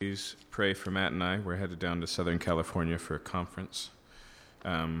pray for Matt and I. We're headed down to Southern California for a conference.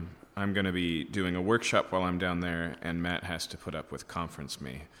 I'm going to be doing a workshop while I'm down there, and Matt has to put up with conference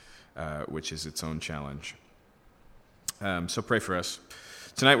me, which is its own challenge. So pray for us.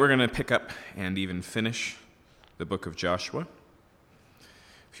 Tonight we're going to pick up and even finish the book of Joshua.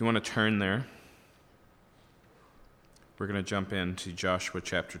 If you want to turn there, we're going to jump into Joshua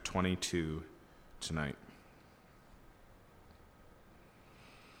chapter 22 tonight.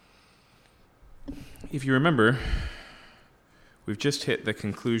 If you remember, we've just hit the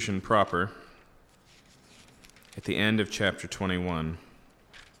conclusion proper at the end of chapter 21.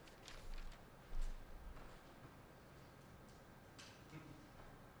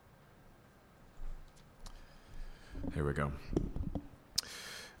 There we go.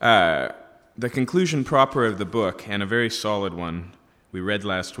 The conclusion proper of the book, and a very solid one, we read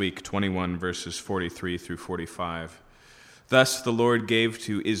last week, 21 verses 43 through 45. Thus the Lord gave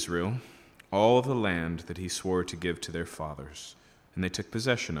to Israel all the land that he swore to give to their fathers, and they took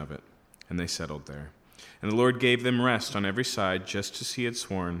possession of it, and they settled there. And the Lord gave them rest on every side, just as he had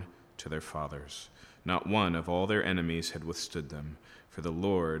sworn to their fathers. Not one of all their enemies had withstood them, for the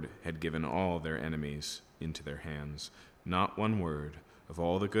Lord had given all their enemies into their hands. Not one word of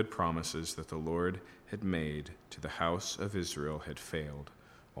all the good promises that the Lord had made to the house of Israel had failed.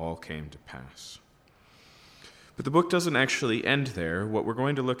 All came to pass. But the book doesn't actually end there. What we're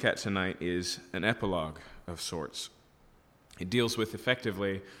going to look at tonight is an epilogue of sorts. It deals with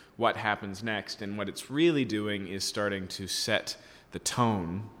effectively what happens next, and what it's really doing is starting to set the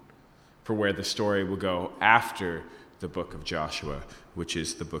tone for where the story will go after the book of Joshua, which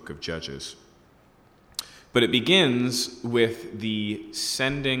is the book of Judges. But it begins with the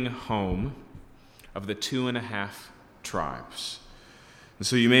sending home of the 2.5 tribes. And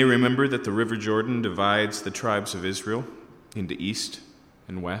so you may remember that the River Jordan divides the tribes of Israel into east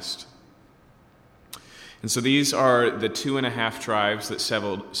and west. And so these are the 2.5 tribes that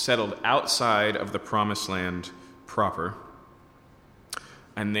settled outside of the Promised Land proper.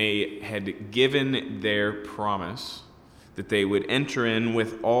 And they had given their promise that they would enter in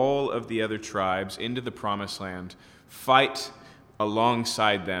with all of the other tribes into the Promised Land, fight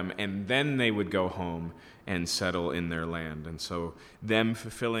alongside them, and then they would go home and settle in their land. And so them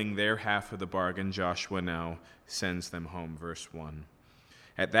fulfilling their half of the bargain, Joshua now sends them home. Verse 1.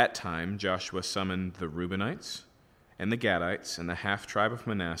 At that time Joshua summoned the Reubenites and the Gadites and the half-tribe of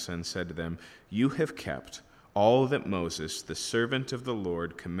Manasseh and said to them, "You have kept all that Moses, the servant of the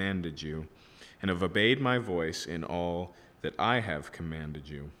Lord, commanded you, and have obeyed my voice in all that I have commanded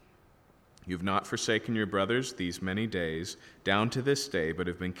you. You have not forsaken your brothers these many days, down to this day, but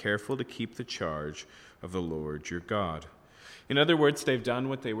have been careful to keep the charge of the Lord your God." In other words, they've done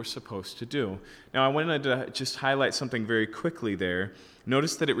what they were supposed to do. Now, I wanted to just highlight something very quickly there.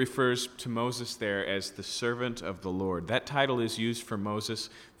 Notice that it refers to Moses there as the servant of the Lord. That title is used for Moses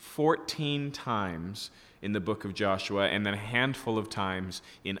 14 times in the book of Joshua, and then a handful of times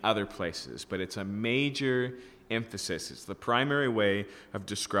in other places. But it's a major emphasis. It's the primary way of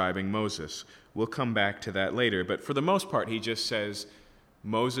describing Moses. We'll come back to that later. But for the most part, he just says,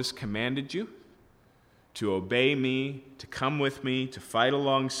 Moses commanded you to obey me, to come with me, to fight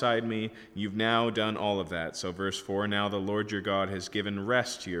alongside me. You've now done all of that. So verse 4, "Now the Lord your God has given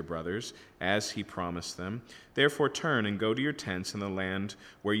rest to your brothers, as he promised them. Therefore turn and go to your tents in the land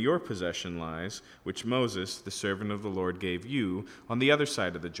where your possession lies, which Moses, the servant of the Lord, gave you on the other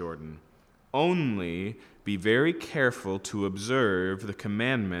side of the Jordan. Only be very careful to observe the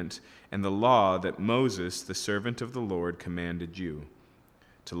commandment and the law that Moses, the servant of the Lord, commanded you,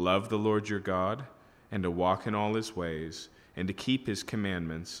 to love the Lord your God, and to walk in all his ways, and to keep his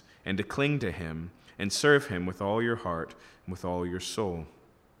commandments, and to cling to him, and serve him with all your heart and with all your soul."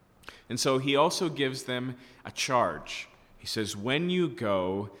 And so he also gives them a charge. He says, when you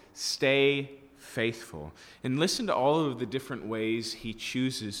go, stay faithful. And listen to all of the different ways he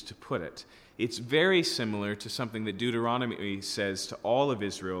chooses to put it. It's very similar to something that Deuteronomy says to all of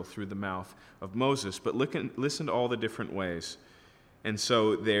Israel through the mouth of Moses. But listen to all the different ways. And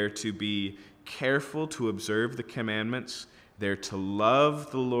so they're to be careful to observe the commandments. They're to love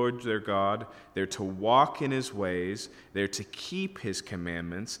the Lord their God. They're to walk in his ways. They're to keep his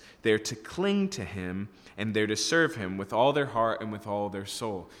commandments. They're to cling to him. And they're to serve him with all their heart and with all their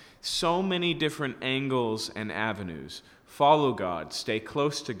soul. So many different angles and avenues. Follow God. Stay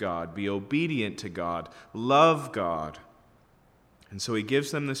close to God. Be obedient to God. Love God. And so he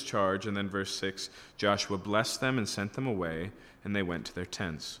gives them this charge. And then verse 6, Joshua blessed them and sent them away, and they went to their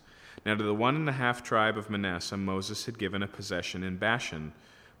tents. Now to the 1.5 tribe of Manasseh, Moses had given a possession in Bashan,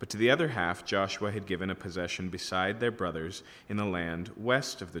 but to the other half Joshua had given a possession beside their brothers in the land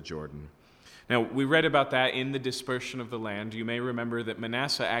west of the Jordan. Now, we read about that in the dispersion of the land. You may remember that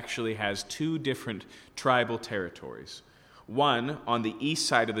Manasseh actually has two different tribal territories. One on the east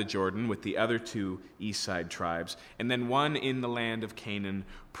side of the Jordan with the other two east side tribes, and then one in the land of Canaan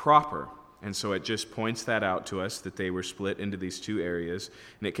proper. And so it just points that out to us, that they were split into these two areas.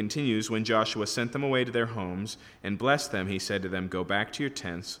 And it continues, when Joshua sent them away to their homes and blessed them, he said to them, "Go back to your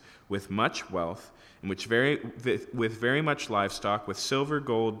tents with much wealth, and with very much livestock, with silver,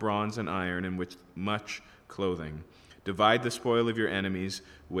 gold, bronze, and iron, and with much clothing. Divide the spoil of your enemies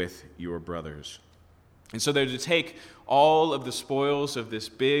with your brothers." And so they're to take all of the spoils of this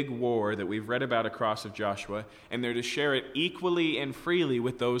big war that we've read about across of Joshua, and they're to share it equally and freely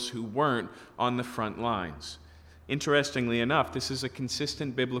with those who weren't on the front lines. Interestingly enough, this is a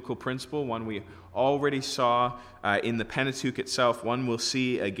consistent biblical principle, one we already saw in the Pentateuch itself, one we'll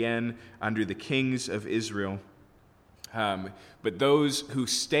see again under the kings of Israel. But those who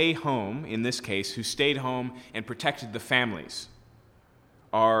stay home, in this case, who stayed home and protected the families,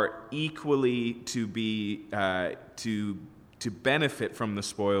 are equally to be to benefit from the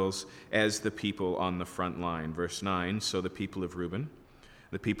spoils as the people on the front line. Verse 9, so the people of Reuben,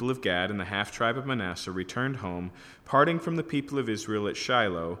 the people of Gad, and the half-tribe of Manasseh returned home, parting from the people of Israel at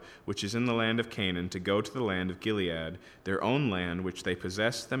Shiloh, which is in the land of Canaan, to go to the land of Gilead, their own land, which they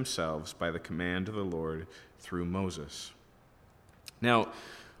possessed themselves by the command of the Lord through Moses. Now,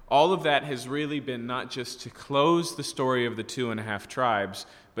 all of that has really been not just to close the story of the 2.5 tribes,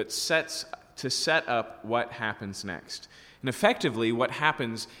 but to set up what happens next. And effectively, what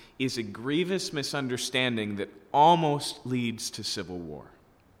happens is a grievous misunderstanding that almost leads to civil war.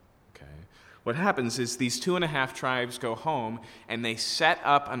 Okay? What happens is these 2.5 tribes go home and they set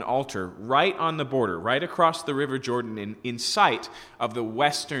up an altar right on the border, right across the River Jordan, in sight of the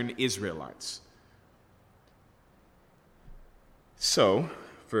western Israelites. So,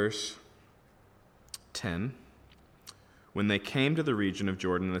 verse 10, when they came to the region of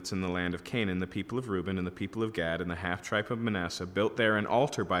Jordan that's in the land of Canaan, the people of Reuben and the people of Gad and the half-tribe of Manasseh built there an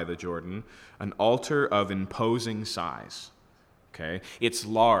altar by the Jordan, an altar of imposing size. Okay? It's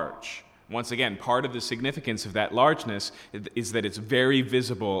large. Once again, part of the significance of that largeness is that it's very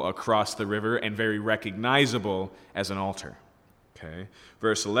visible across the river and very recognizable as an altar. Okay?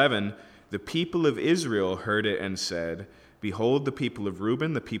 Verse 11, the people of Israel heard it and said, "Behold, the people of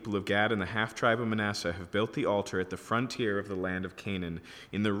Reuben, the people of Gad, and the half-tribe of Manasseh have built the altar at the frontier of the land of Canaan,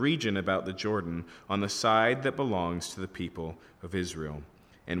 in the region about the Jordan, on the side that belongs to the people of Israel."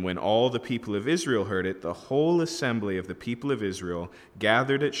 And when all the people of Israel heard it, the whole assembly of the people of Israel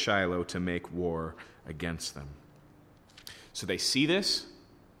gathered at Shiloh to make war against them. So they see this,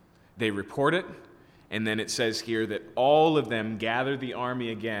 they report it, and then it says here that all of them gather the army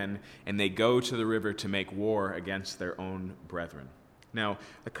again, and they go to the river to make war against their own brethren. Now,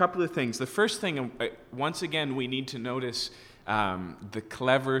 a couple of things. The first thing, once again, we need to notice the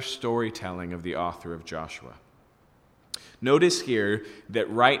clever storytelling of the author of Joshua. Notice here that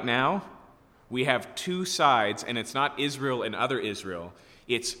right now we have two sides, and it's not Israel and other Israel.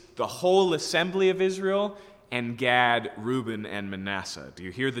 It's the whole assembly of Israel and Gad, Reuben, and Manasseh. Do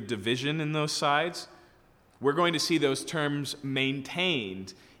you hear the division in those sides? We're going to see those terms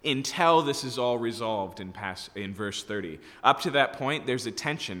maintained until this is all resolved in verse 30. Up to that point, there's a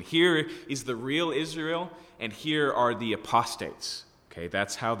tension. Here is the real Israel, and here are the apostates. Okay,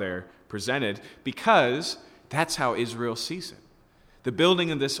 that's how they're presented, because that's how Israel sees it. The building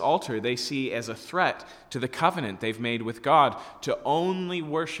of this altar they see as a threat to the covenant they've made with God to only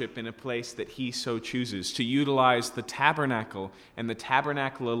worship in a place that He so chooses, to utilize the tabernacle and the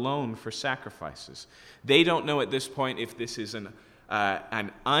tabernacle alone for sacrifices. They don't know at this point if this is an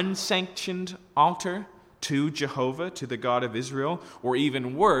unsanctioned altar to Jehovah, to the God of Israel, or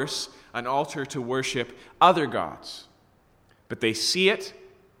even worse, an altar to worship other gods. But they see it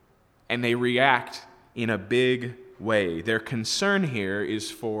and they react in a big way. Their concern here is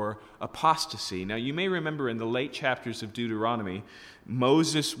for apostasy. Now, you may remember in the late chapters of Deuteronomy,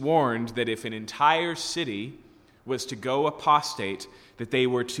 Moses warned that if an entire city was to go apostate, that they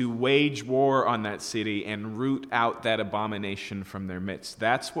were to wage war on that city and root out that abomination from their midst.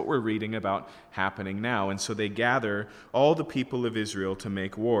 That's what we're reading about happening now. And so they gather all the people of Israel to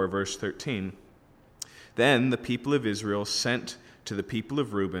make war. Verse 13. Then the people of Israel sent to the people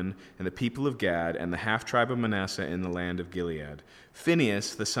of Reuben and the people of Gad and the half-tribe of Manasseh in the land of Gilead,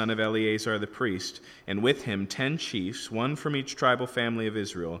 Phinehas, the son of Eleazar the priest, and with him 10 chiefs, one from each tribal family of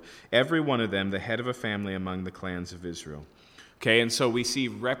Israel, every one of them the head of a family among the clans of Israel. Okay, and so we see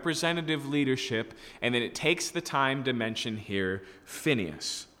representative leadership, and then it takes the time to mention here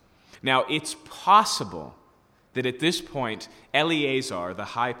Phinehas. Now, it's possible that at this point, Eleazar, the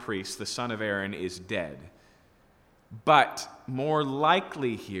high priest, the son of Aaron, is dead. But more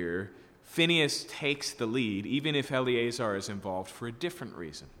likely here, Phinehas takes the lead, even if Eleazar is involved, for a different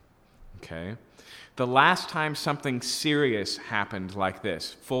reason. Okay? The last time something serious happened like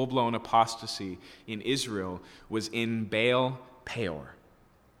this, full-blown apostasy in Israel, was in Baal Peor.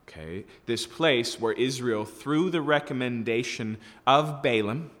 Okay? This place where Israel, through the recommendation of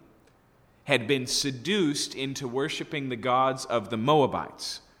Balaam, had been seduced into worshiping the gods of the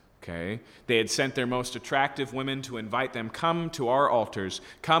Moabites. Okay? They had sent their most attractive women to invite them, come to our altars,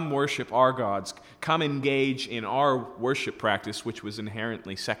 come worship our gods, come engage in our worship practice, which was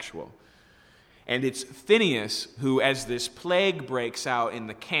inherently sexual. And it's Phinehas who, as this plague breaks out in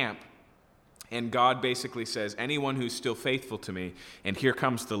the camp, and God basically says, anyone who's still faithful to me, and here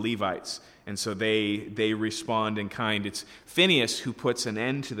comes the Levites. And so they respond in kind. It's Phinehas who puts an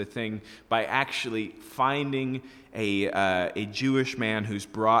end to the thing by actually finding a Jewish man who's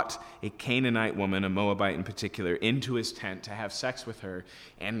brought a Canaanite woman, a Moabite in particular, into his tent to have sex with her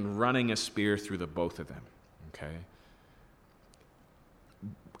and running a spear through the both of them. Okay?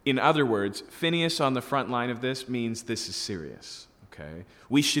 In other words, Phinehas on the front line of this means this is serious. Okay?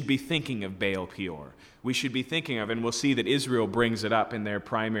 We should be thinking of Baal Peor. We should be thinking of, and we'll see that Israel brings it up in their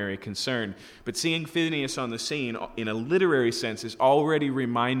primary concern, but seeing Phinehas on the scene in a literary sense is already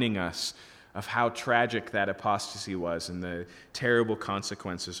reminding us of how tragic that apostasy was and the terrible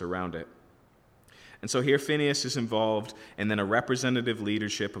consequences around it. And so here Phinehas is involved, and then a representative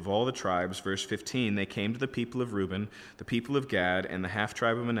leadership of all the tribes. Verse 15, they came to the people of Reuben, the people of Gad, and the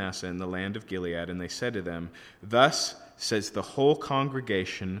half-tribe of Manasseh in the land of Gilead, and they said to them, "Thus says the whole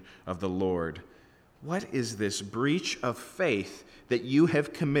congregation of the Lord, what is this breach of faith that you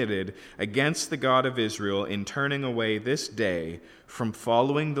have committed against the God of Israel in turning away this day from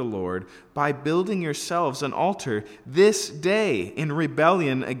following the Lord by building yourselves an altar this day in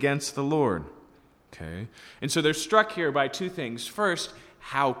rebellion against the Lord?" Okay? And so they're struck here by two things. First,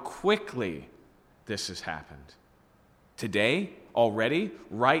 how quickly this has happened. Today, already,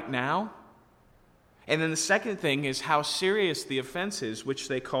 right now. And then the second thing is how serious the offense is, which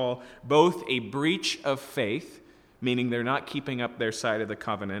they call both a breach of faith, meaning they're not keeping up their side of the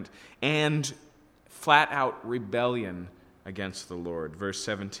covenant, and flat-out rebellion against the Lord. Verse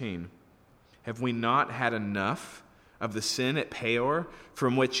 17, have we not had enough of the sin at Peor,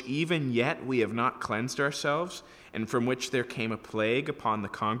 from which even yet we have not cleansed ourselves, and from which there came a plague upon the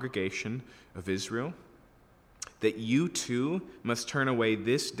congregation of Israel? That you too must turn away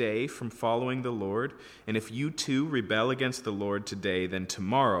this day from following the Lord, and if you too rebel against the Lord today, then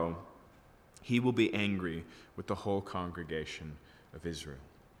tomorrow he will be angry with the whole congregation of Israel.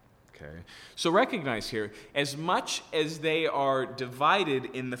 Okay? So recognize here, as much as they are divided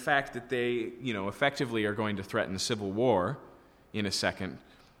in the fact that they, effectively are going to threaten civil war in a second,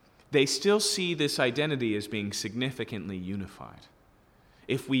 they still see this identity as being significantly unified.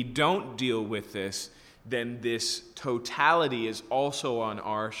 If we don't deal with this, then this totality is also on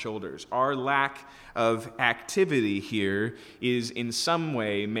our shoulders. Our lack of activity here is in some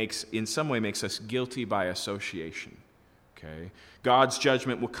way makes us guilty by association. Okay? God's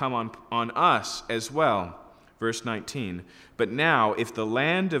judgment will come on us as well. Verse 19, but now if the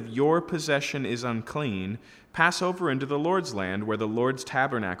land of your possession is unclean, pass over into the Lord's land where the Lord's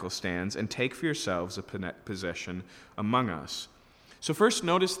tabernacle stands, and take for yourselves a possession among us. So first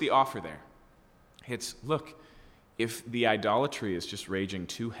notice the offer there. It's, look, if the idolatry is just raging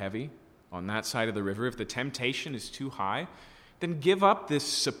too heavy on that side of the river, if the temptation is too high, then give up this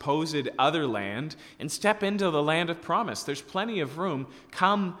supposed other land and step into the land of promise. There's plenty of room.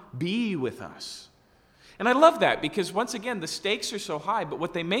 Come be with us. And I love that because, once again, the stakes are so high, but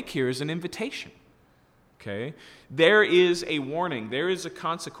what they make here is an invitation. Okay? There is a warning. There is a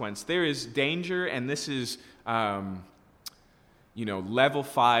consequence. There is danger, and this is, level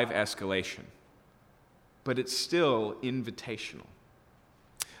 5 escalation. But it's still invitational.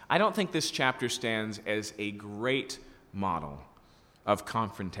 I don't think this chapter stands as a great model of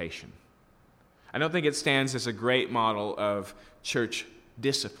confrontation. I don't think it stands as a great model of church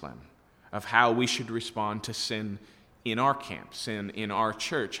discipline, of how we should respond to sin in our camp, sin in our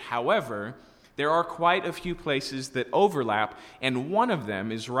church. However, there are quite a few places that overlap, and one of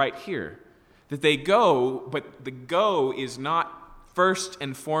them is right here. That they go, but the go is not first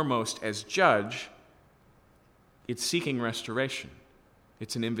and foremost as judge. It's seeking restoration.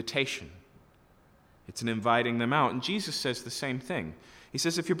 It's an invitation. It's an inviting them out. And Jesus says the same thing. He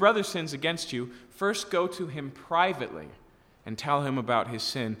says, if your brother sins against you, first go to him privately and tell him about his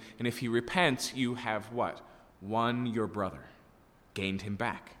sin. And if he repents, you have what? Won your brother, gained him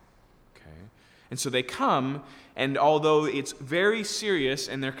back. Okay? And so they come, and although it's very serious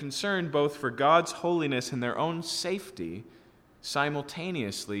and they're concerned both for God's holiness and their own safety,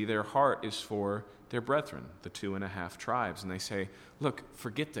 simultaneously their heart is for their brethren, the 2.5 tribes. And they say, look,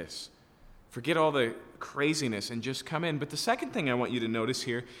 forget this. Forget all the craziness and just come in. But the second thing I want you to notice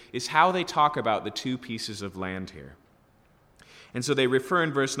here is how they talk about the 2 pieces of land here. And so they refer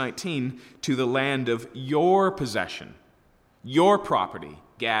in verse 19 to the land of your possession, your property,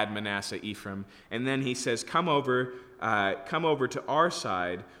 Gad, Manasseh, Ephraim. And then he says, come over to our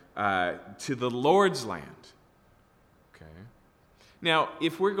side, to the Lord's land. Okay. Now,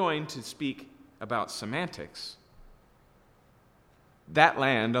 if we're going to speak about semantics, that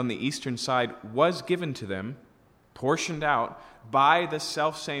land on the eastern side was given to them, portioned out, by the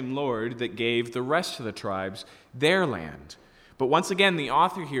selfsame Lord that gave the rest of the tribes their land. But once again, the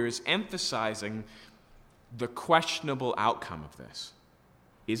author here is emphasizing the questionable outcome of this.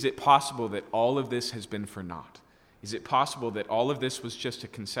 Is it possible that all of this has been for naught? Is it possible that all of this was just a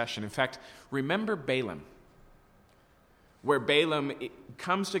concession? In fact, remember Balaam, where Balaam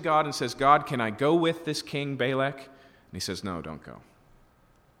comes to God and says, God, can I go with this king Balak? And he says, no, don't go.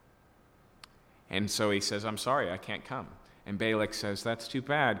 And so he says, I'm sorry, I can't come. And Balak says, that's too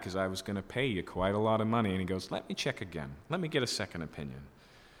bad, because I was going to pay you quite a lot of money. And he goes, let me check again. Let me get a second opinion.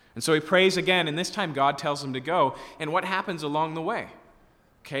 And so he prays again, and this time God tells him to go. And what happens along the way?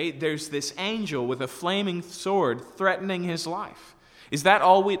 Okay, there's this angel with a flaming sword threatening his life. Is that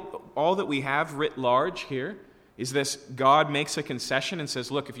all that we have writ large here? Is this God makes a concession and says,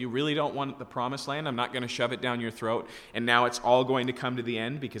 look, if you really don't want the promised land, I'm not going to shove it down your throat, and now it's all going to come to the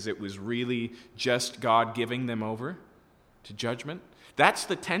end because it was really just God giving them over to judgment? That's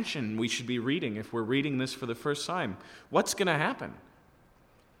the tension we should be reading if we're reading this for the first time. What's going to happen?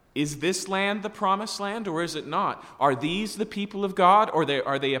 Is this land the promised land, or is it not? Are these the people of God, or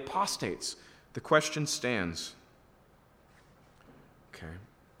are they apostates? The question stands. Okay.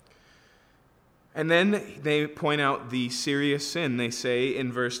 And then they point out the serious sin. They say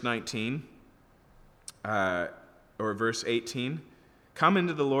in verse 19, or verse 18, come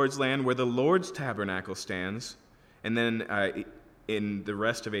into the Lord's land where the Lord's tabernacle stands. And then in the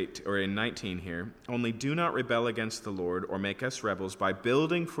rest of in 19 here, only do not rebel against the Lord or make us rebels by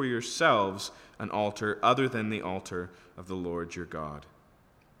building for yourselves an altar other than the altar of the Lord your God.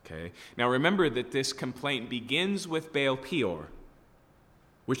 Okay. Now remember that this complaint begins with Baal Peor,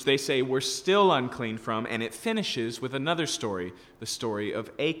 which they say we're still unclean from, and it finishes with another story, the story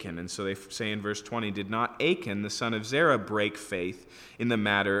of Achan. And so they say in verse 20, did not Achan, the son of Zerah, break faith in the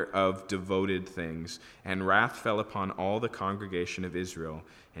matter of devoted things? And wrath fell upon all the congregation of Israel,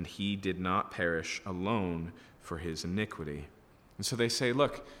 and he did not perish alone for his iniquity. And so they say,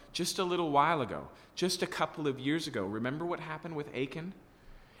 look, just a little while ago, just a couple of years ago, remember what happened with Achan?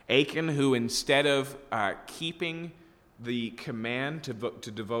 Achan, who instead of keeping the command to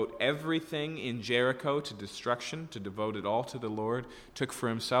devote everything in Jericho to destruction, to devote it all to the Lord, took for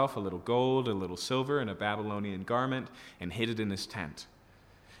himself a little gold, a little silver, and a Babylonian garment, and hid it in his tent.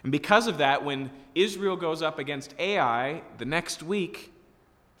 And because of that, when Israel goes up against Ai, the next week,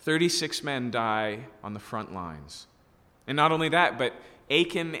 36 men die on the front lines. And not only that, but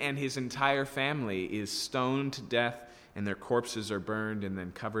Achan and his entire family is stoned to death, and their corpses are burned and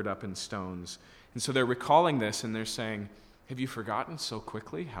then covered up in stones. And so they're recalling this, and they're saying, have you forgotten so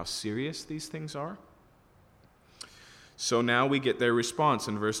quickly how serious these things are? So now we get their response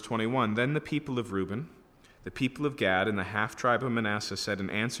in verse 21. Then the people of Reuben, the people of Gad, and the half-tribe of Manasseh said in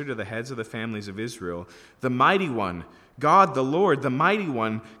answer to the heads of the families of Israel, the mighty one, God the Lord, the mighty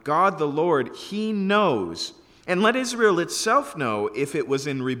one, God the Lord, he knows. And let Israel itself know if it was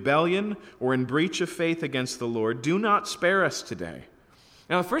in rebellion or in breach of faith against the Lord. Do not spare us today.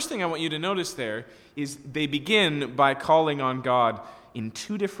 Now, the first thing I want you to notice there is they begin by calling on God in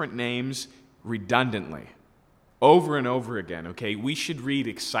 2 different names redundantly, over and over again, okay? We should read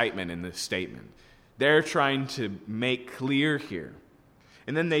excitement in this statement. They're trying to make clear here.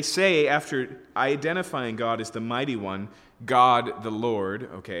 And then they say, after identifying God as the mighty one, God the Lord,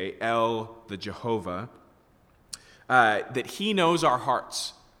 okay, El the Jehovah, that he knows our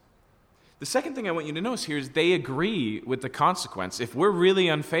hearts. The second thing I want you to notice here is they agree with the consequence. If we're really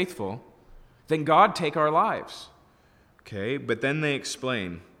unfaithful, then God take our lives. Okay, but then they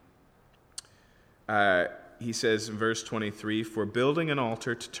explain. He says in verse 23, for building an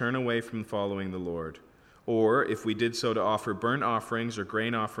altar to turn away from following the Lord, or if we did so to offer burnt offerings or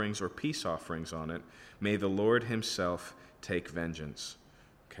grain offerings or peace offerings on it, may the Lord himself take vengeance.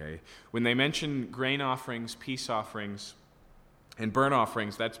 Okay, when they mention grain offerings, peace offerings, and burnt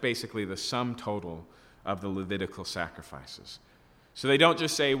offerings, that's basically the sum total of the Levitical sacrifices. So they don't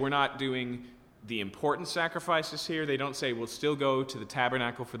just say, we're not doing the important sacrifices here. They don't say, we'll still go to the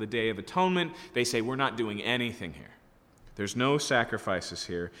tabernacle for the Day of Atonement. They say, we're not doing anything here. There's no sacrifices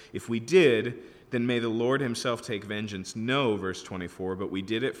here. If we did, then may the Lord himself take vengeance. No, verse 24, but we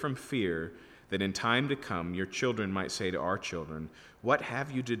did it from fear, that in time to come your children might say to our children, what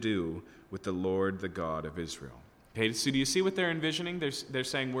have you to do with the Lord, the God of Israel? Okay, so do you see what they're envisioning? They're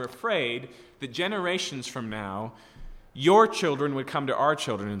saying, we're afraid that generations from now, your children would come to our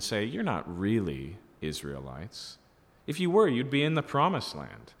children and say, you're not really Israelites. If you were, you'd be in the promised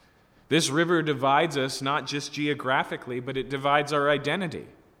land. This river divides us not just geographically, but it divides our identity.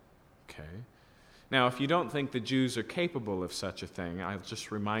 Okay. Now, if you don't think the Jews are capable of such a thing, I'll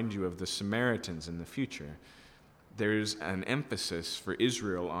just remind you of the Samaritans in the future. There's an emphasis for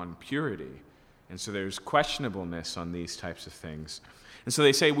Israel on purity, and so there's questionableness on these types of things. And so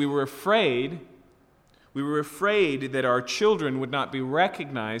they say, we were afraid that our children would not be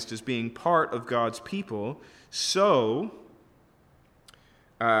recognized as being part of God's people, so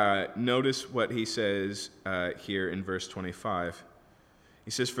notice what he says here in verse 25. He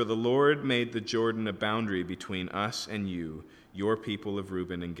says, for the Lord made the Jordan a boundary between us and you, your people of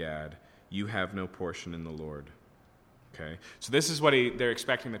Reuben and Gad. You have no portion in the Lord. Okay, so this is what they're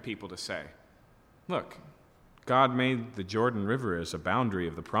expecting the people to say. Look, God made the Jordan River as a boundary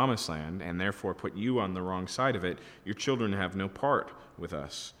of the promised land and therefore put you on the wrong side of it. Your children have no part with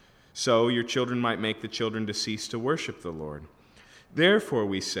us. So your children might make the children to cease to worship the Lord. Therefore,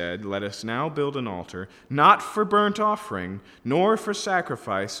 we said, let us now build an altar, not for burnt offering, nor for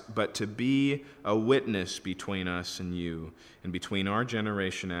sacrifice, but to be a witness between us and you, and between our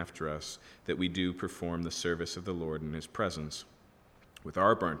generation after us, that we do perform the service of the Lord in his presence, with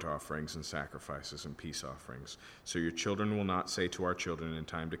our burnt offerings and sacrifices and peace offerings. So your children will not say to our children in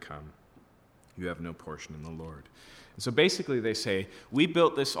time to come, you have no portion in the Lord. And so basically they say, we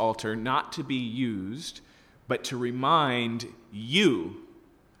built this altar not to be used, but to remind you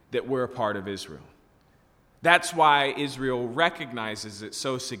that we're a part of Israel. That's why Israel recognizes it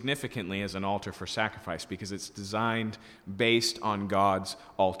so significantly as an altar for sacrifice, because it's designed based on God's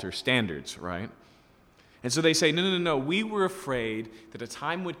altar standards, right? And so they say, no, we were afraid that a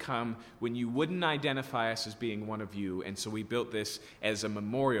time would come when you wouldn't identify us as being one of you, and so we built this as a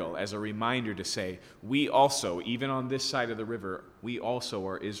memorial, as a reminder to say, we also, even on this side of the river, we also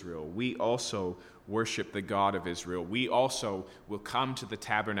are Israel. We also worship the God of Israel. We also will come to the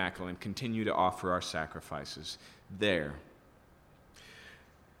tabernacle and continue to offer our sacrifices there.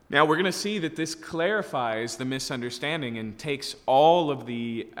 Now, we're going to see that this clarifies the misunderstanding and takes all of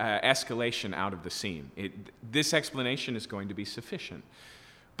the escalation out of the scene. This explanation is going to be sufficient.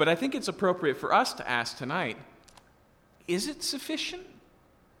 But I think it's appropriate for us to ask tonight, is it sufficient?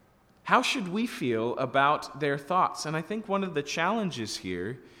 How should we feel about their thoughts? And I think one of the challenges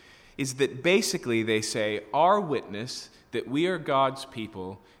here is that basically they say, our witness that we are God's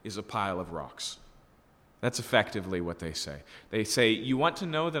people is a pile of rocks. That's effectively what they say. They say, you want to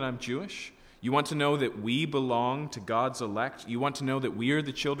know that I'm Jewish? You want to know that we belong to God's elect? You want to know that we are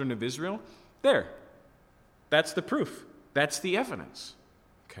the children of Israel? There. That's the proof. That's the evidence.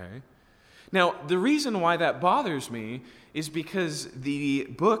 Okay? Now, the reason why that bothers me is because the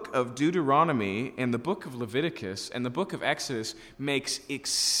book of Deuteronomy and the book of Leviticus and the book of Exodus makes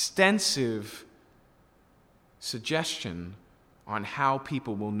extensive suggestion on how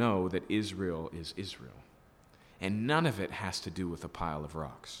people will know that Israel is Israel. And none of it has to do with a pile of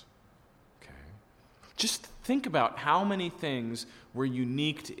rocks. Okay? Just think about how many things were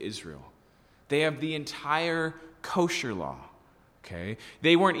unique to Israel. They have the entire kosher law. Okay?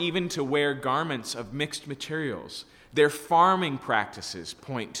 They weren't even to wear garments of mixed materials. Their farming practices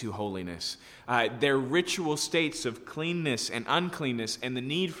point to holiness. Their ritual states of cleanness and uncleanness and the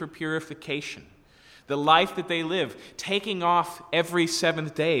need for purification. The life that they live, taking off every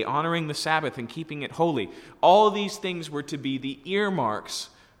seventh day, honoring the Sabbath and keeping it holy. All of these things were to be the earmarks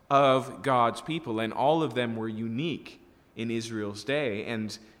of God's people, and all of them were unique in Israel's day,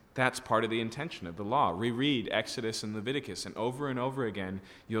 and that's part of the intention of the law. Reread Exodus and Leviticus, and over again,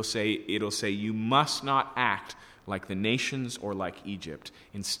 it'll say, you must not act like the nations or like Egypt.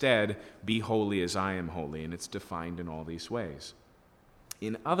 Instead, be holy as I am holy, and it's defined in all these ways.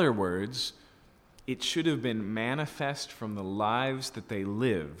 In other words, it should have been manifest from the lives that they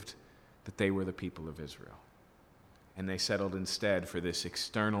lived that they were the people of Israel. And they settled instead for this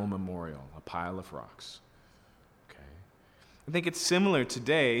external memorial, a pile of rocks. Okay. I think it's similar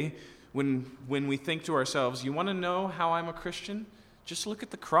today when we think to ourselves, you want to know how I'm a Christian? Just look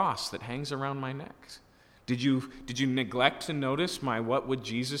at the cross that hangs around my neck. Did you neglect to notice my What Would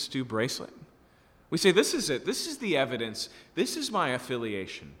Jesus Do bracelet? We say, this is it. This is the evidence. This is my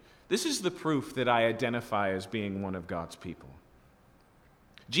affiliation. This is the proof that I identify as being one of God's people.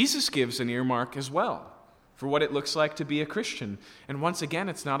 Jesus gives an earmark as well for what it looks like to be a Christian. And once again,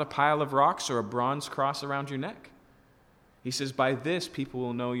 it's not a pile of rocks or a bronze cross around your neck. He says, by this people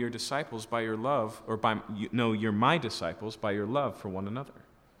will know you're disciples by your love, or you're my disciples by your love for one another.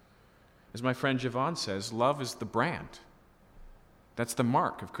 As my friend Javon says, love is the brand. That's the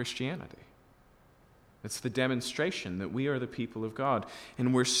mark of Christianity. It's the demonstration that we are the people of God.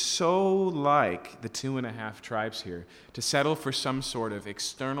 And we're so like the 2.5 tribes here to settle for some sort of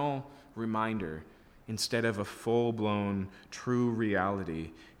external reminder instead of a full-blown true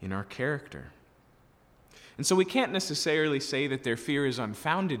reality in our character. And so we can't necessarily say that their fear is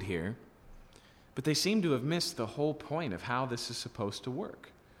unfounded here, but they seem to have missed the whole point of how this is supposed to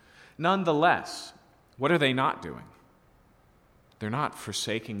work. Nonetheless, what are they not doing? They're not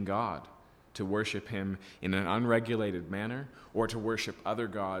forsaking God to worship him in an unregulated manner or to worship other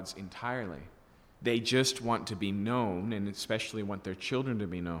gods entirely. They just want to be known, and especially want their children to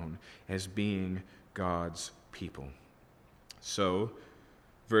be known, as being God's people. So,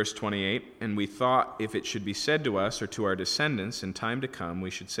 verse 28, and we thought if it should be said to us or to our descendants in time to come, we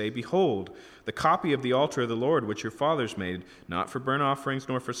should say, behold, the copy of the altar of the Lord which your fathers made, not for burnt offerings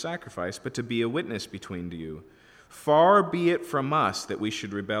nor for sacrifice, but to be a witness between you. Far be it from us that we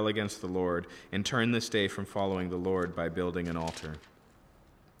should rebel against the Lord and turn this day from following the Lord by building an altar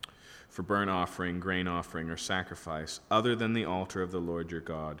for burnt offering, grain offering, or sacrifice, other than the altar of the Lord your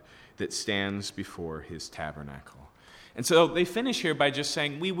God that stands before his tabernacle. And so they finish here by just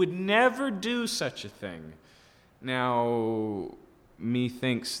saying, we would never do such a thing. Now,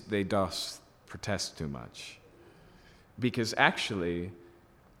 methinks they doth protest too much. Because actually,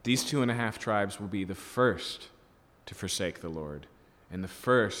 these 2.5 tribes will be the first to forsake the Lord, and the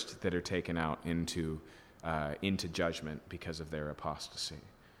first that are taken out into judgment because of their apostasy.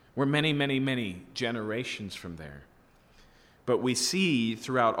 We're many, many, many generations from there. But we see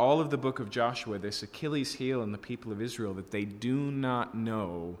throughout all of the book of Joshua this Achilles heel in the people of Israel, that they do not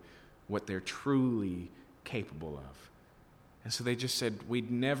know what they're truly capable of. And so they just said,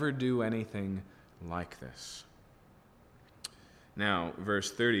 we'd never do anything like this. Now,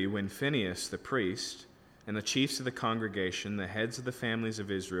 verse 30, when Phinehas the priest and the chiefs of the congregation, the heads of the families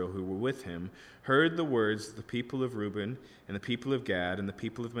of Israel who were with him, heard the words that the people of Reuben and the people of Gad and the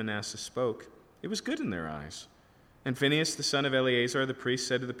people of Manasseh spoke, it was good in their eyes. And Phinehas the son of Eleazar the priest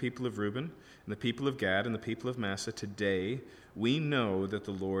said to the people of Reuben and the people of Gad and the people of Manasseh, today we know that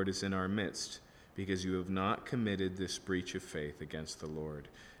the Lord is in our midst, because you have not committed this breach of faith against the Lord.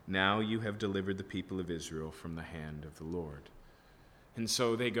 Now you have delivered the people of Israel from the hand of the Lord. And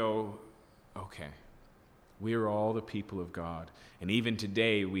so they go, okay, we are all the people of God. And even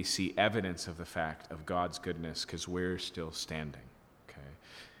today we see evidence of the fact of God's goodness because we're still standing. Okay.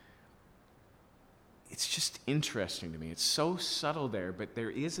 It's just interesting to me. It's so subtle there, but there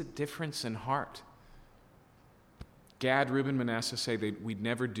is a difference in heart. Gad, Reuben, Manasseh say we'd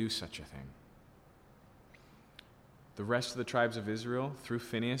never do such a thing. The rest of the tribes of Israel, through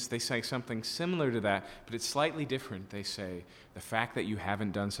Phinehas, they say something similar to that, but it's slightly different. They say, the fact that you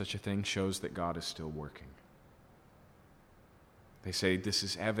haven't done such a thing shows that God is still working. They say, this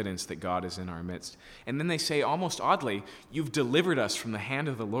is evidence that God is in our midst. And then they say, almost oddly, you've delivered us from the hand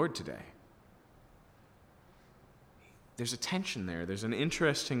of the Lord today. There's a tension there. There's an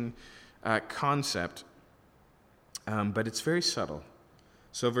interesting concept, but it's very subtle.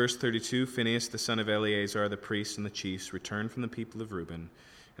 So verse 32, Phinehas the son of Eleazar, the priest and the chiefs, returned from the people of Reuben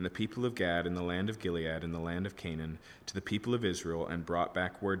and the people of Gad in the land of Gilead and the land of Canaan to the people of Israel and brought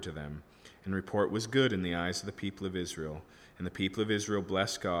back word to them. And report was good in the eyes of the people of Israel. And the people of Israel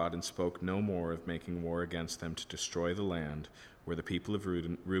blessed God and spoke no more of making war against them to destroy the land where the people of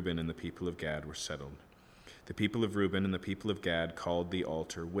Reuben and the people of Gad were settled. The people of Reuben and the people of Gad called the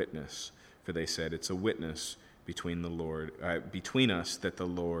altar Witness, for they said, it's a witness between us that the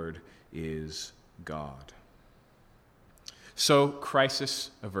Lord is God. So,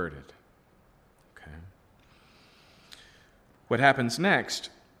 crisis averted. Okay. What happens next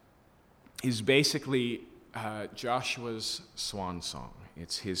is basically Joshua's swan song.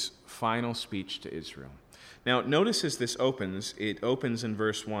 It's his final speech to Israel. Now, notice as this opens, it opens in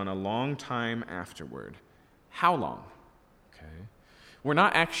verse 1, a long time afterward. How long? Okay. We're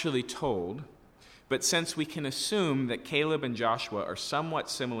not actually told, but since we can assume that Caleb and Joshua are somewhat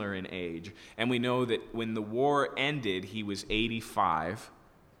similar in age, and we know that when the war ended, he was 85,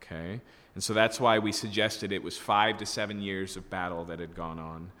 okay? And so that's why we suggested it was 5 to 7 years of battle that had gone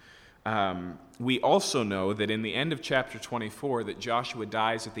on. We also know that in the end of chapter 24 that Joshua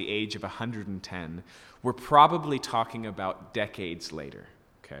dies at the age of 110. We're probably talking about decades later,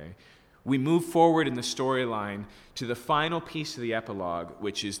 okay? We move forward in the storyline to the final piece of the epilogue,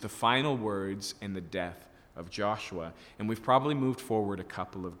 which is the final words and the death of Joshua, and we've probably moved forward a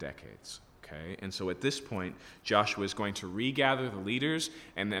couple of decades, okay? And so at this point, Joshua is going to regather the leaders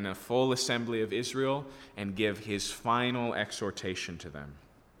and then a full assembly of Israel and give his final exhortation to them.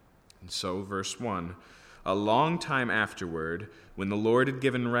 And so, verse 1, a long time afterward, when the Lord had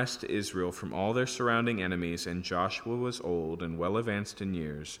given rest to Israel from all their surrounding enemies, and Joshua was old and well advanced in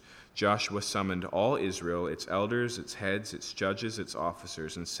years, Joshua summoned all Israel, its elders, its heads, its judges, its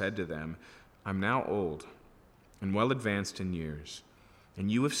officers, and said to them, I'm now old and well advanced in years, and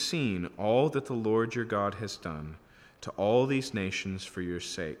you have seen all that the Lord your God has done to all these nations for your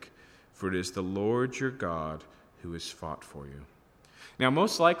sake, for it is the Lord your God who has fought for you. Now,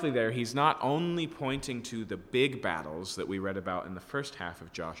 most likely there, he's not only pointing to the big battles that we read about in the first half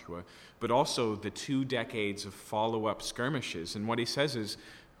of Joshua, but also the 2 decades of follow-up skirmishes. And what he says is,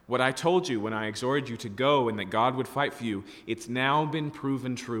 what I told you when I exhorted you to go and that God would fight for you, it's now been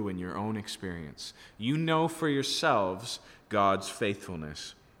proven true in your own experience. You know for yourselves God's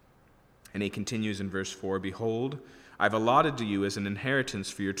faithfulness. And he continues in verse 4, Behold, I've allotted to you as an inheritance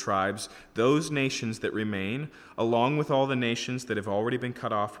for your tribes those nations that remain, along with all the nations that have already been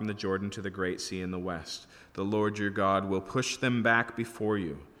cut off from the Jordan to the great sea in the west. The Lord your God will push them back before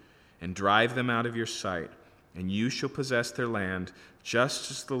you and drive them out of your sight, and you shall possess their land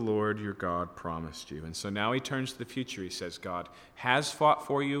just as the Lord your God promised you. And so now he turns to the future. He says, God has fought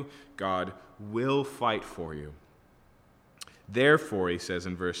for you. God will fight for you. Therefore, he says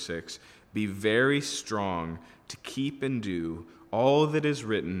in verse 6, be very strong to keep and do all that is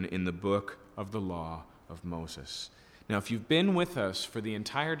written in the book of the law of Moses. Now, if you've been with us for the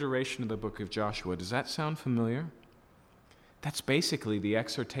entire duration of the book of Joshua, does that sound familiar? That's basically the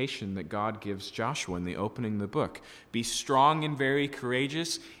exhortation that God gives Joshua in the opening of the book. Be strong and very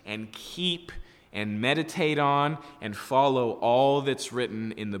courageous, and keep and meditate on and follow all that's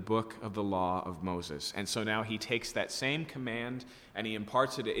written in the book of the law of Moses. And so now he takes that same command and he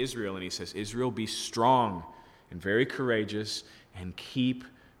imparts it to Israel, and he says, Israel, be strong and very courageous, and keep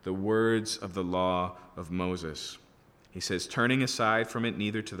the words of the law of Moses. He says, turning aside from it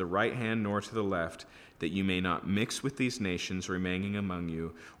neither to the right hand nor to the left, that you may not mix with these nations remaining among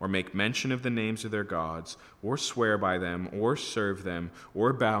you, or make mention of the names of their gods, or swear by them, or serve them,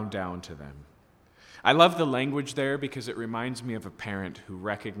 or bow down to them. I love the language there because it reminds me of a parent who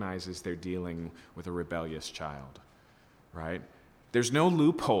recognizes they're dealing with a rebellious child, right? There's no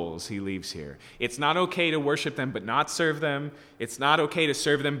loopholes he leaves here. It's not okay to worship them but not serve them. It's not okay to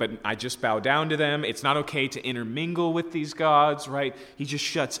serve them but I just bow down to them. It's not okay to intermingle with these gods, right? He just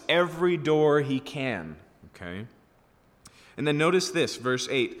shuts every door he can, okay? And then notice this, verse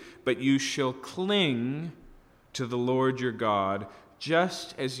 8, but you shall cling to the Lord your God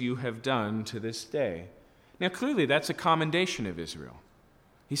just as you have done to this day. Now clearly that's a commendation of Israel.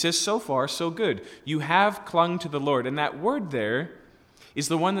 He says, so far, so good. You have clung to the Lord. And that word there is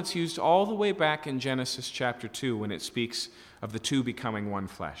the one that's used all the way back in Genesis chapter 2 when it speaks of the two becoming one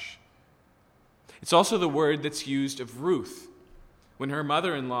flesh. It's also the word that's used of Ruth when her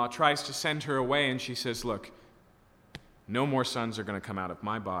mother-in-law tries to send her away and she says, look, no more sons are going to come out of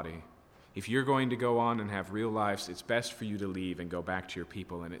my body. If you're going to go on and have real lives, it's best for you to leave and go back to your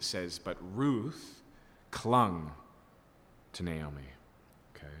people. And it says, but Ruth clung to Naomi.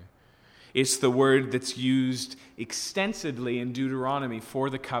 It's the word that's used extensively in Deuteronomy for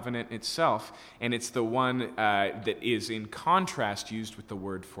the covenant itself, and it's the one that is in contrast used with the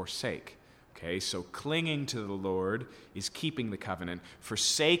word forsake. Okay, so clinging to the Lord is keeping the covenant.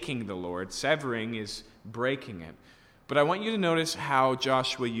 Forsaking the Lord, severing, is breaking it. But I want you to notice how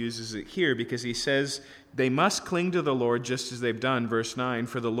Joshua uses it here, because he says they must cling to the Lord just as they've done. Verse 9,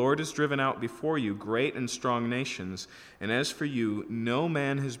 for the Lord has driven out before you great and strong nations, and as for you, no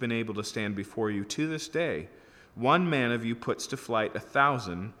man has been able to stand before you to this day. One man of you puts to flight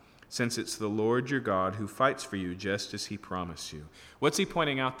 1,000, since it's the Lord your God who fights for you just as he promised you. What's he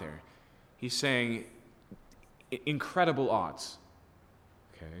pointing out there? He's saying incredible odds.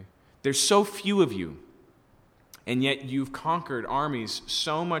 Okay, there's so few of you. And yet you've conquered armies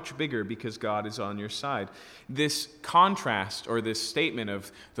so much bigger because God is on your side. This contrast, or this statement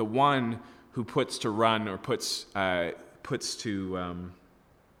of the one who puts to run, or puts to, I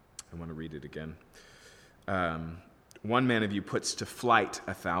want to read it again. One man of you puts to flight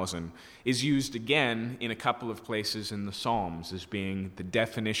 1,000, is used again in a couple of places in the Psalms as being the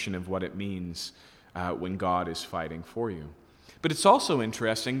definition of what it means when God is fighting for you. But it's also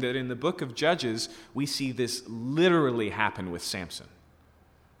interesting that in the book of Judges, we see this literally happen with Samson,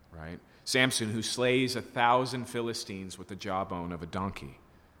 right? Samson, who slays 1,000 Philistines with the jawbone of a donkey,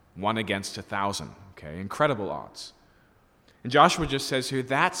 1 against 1,000, okay? Incredible odds. And Joshua just says here,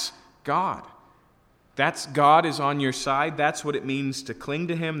 that's God. That's God is on your side. That's what it means to cling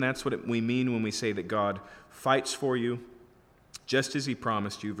to him. That's what we mean when we say that God fights for you. Just as he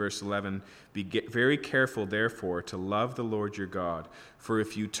promised you, verse 11, be very careful, therefore, to love the Lord your God. For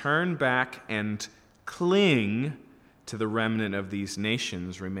if you turn back and cling to the remnant of these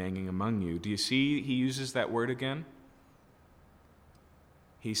nations remaining among you. Do you see he uses that word again?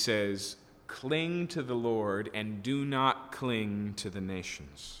 He says, cling to the Lord and do not cling to the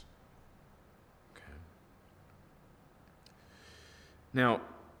nations. Okay. Now,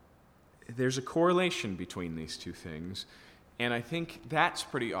 there's a correlation between these two things, and I think that's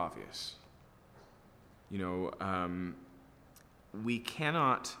pretty obvious. We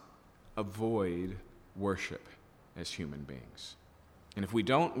cannot avoid worship as human beings. And if we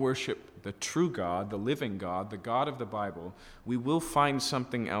don't worship the true God, the living God, the God of the Bible, we will find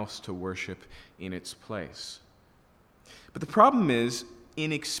something else to worship in its place. But the problem is,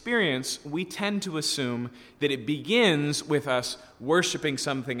 in experience, we tend to assume that it begins with us worshiping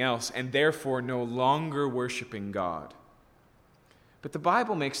something else and therefore no longer worshiping God. But the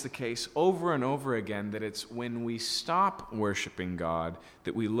Bible makes the case over and over again that it's when we stop worshiping God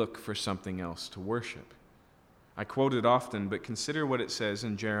that we look for something else to worship. I quote it often, but consider what it says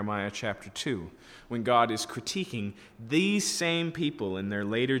in Jeremiah chapter 2, when God is critiquing these same people in their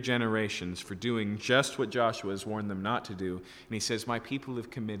later generations for doing just what Joshua has warned them not to do. And he says, my people have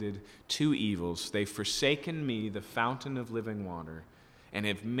committed 2 evils. They've forsaken me, the fountain of living water, and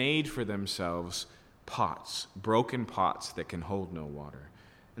have made for themselves pots, broken pots that can hold no water.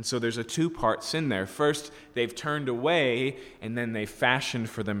 And so there's a 2-part sin there. First, they've turned away, and then they fashioned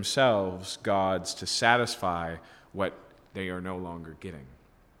for themselves gods to satisfy what they are no longer getting.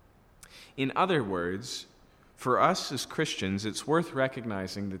 In other words, for us as Christians, it's worth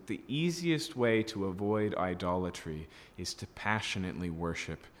recognizing that the easiest way to avoid idolatry is to passionately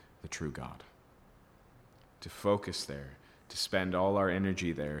worship the true God, to focus there, to spend all our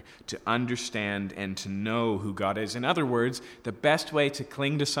energy there, to understand and to know who God is. In other words, the best way to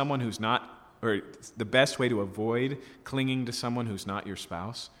cling to someone who's not, or the best way to avoid clinging to someone who's not your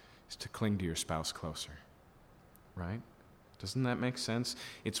spouse is to cling to your spouse closer. Right? Doesn't that make sense?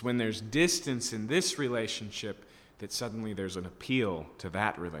 It's when there's distance in this relationship that suddenly there's an appeal to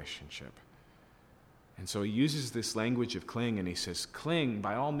that relationship. And so he uses this language of cling, and he says, cling,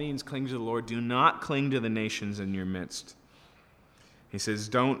 by all means, cling to the Lord. Do not cling to the nations in your midst. He says,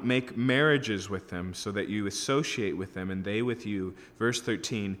 don't make marriages with them so that you associate with them and they with you. Verse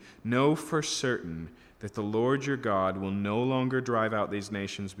 13, know for certain that the Lord your God will no longer drive out these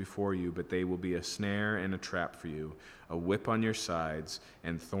nations before you, but they will be a snare and a trap for you, a whip on your sides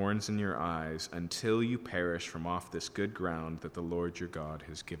and thorns in your eyes, until you perish from off this good ground that the Lord your God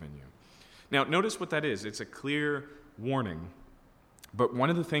has given you. Now, notice what that is. It's a clear warning, but one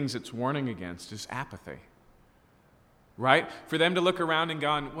of the things it's warning against is apathy. Right? For them to look around and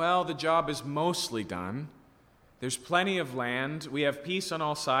gone, well, the job is mostly done. There's plenty of land. We have peace on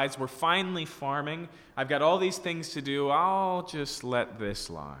all sides. We're finally farming. I've got all these things to do. I'll just let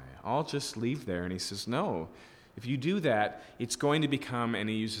this lie. I'll just leave there. And he says, no. If you do that, it's going to become, and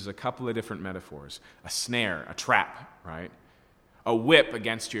he uses a couple of different metaphors, a snare, a trap, right? A whip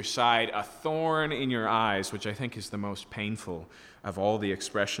against your side, a thorn in your eyes, which I think is the most painful of all the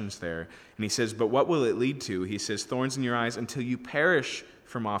expressions there. And he says, but what will it lead to? He says, thorns in your eyes until you perish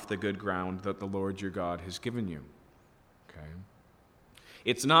from off the good ground that the Lord your God has given you. Okay?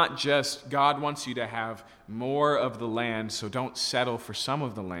 It's not just God wants you to have more of the land, so don't settle for some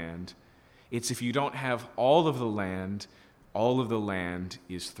of the land. It's if you don't have all of the land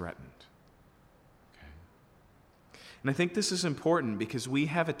is threatened. And I think this is important because we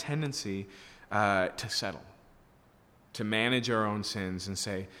have a tendency to settle, to manage our own sins and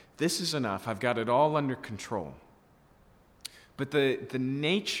say, this is enough, I've got it all under control. But the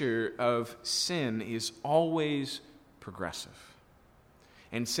nature of sin is always progressive.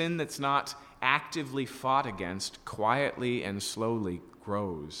 And sin that's not actively fought against quietly and slowly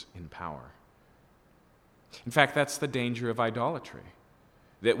grows in power. In fact, that's the danger of idolatry.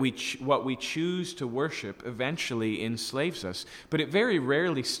 That what we choose to worship eventually enslaves us, but it very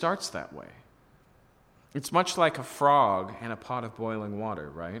rarely starts that way. It's much like a frog and a pot of boiling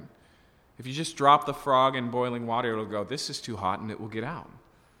water, right? If you just drop the frog in boiling water, it'll go, this is too hot, and it will get out.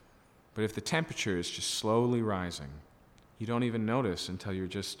 But if the temperature is just slowly rising, you don't even notice until you're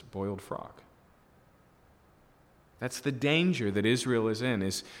just boiled frog. That's the danger that Israel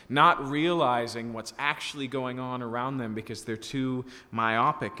is not realizing what's actually going on around them because they're too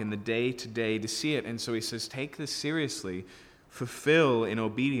myopic in the day-to-day to see it. And so he says, take this seriously. Fulfill in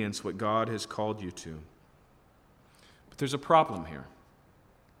obedience what God has called you to. But there's a problem here.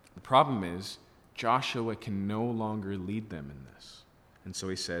 The problem is Joshua can no longer lead them in this. And so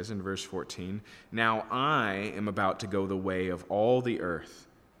he says in verse 14, now I am about to go the way of all the earth.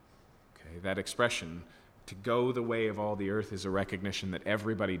 Okay, that expression, to go the way of all the earth, is a recognition that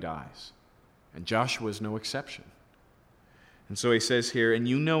everybody dies. And Joshua is no exception. And so he says here, and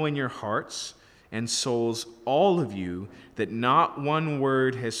you know in your hearts and souls, all of you, that not one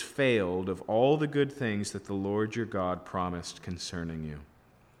word has failed of all the good things that the Lord your God promised concerning you.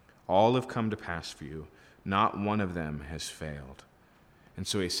 All have come to pass for you. Not one of them has failed. And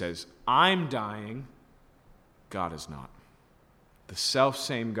so he says, I'm dying. God is not. The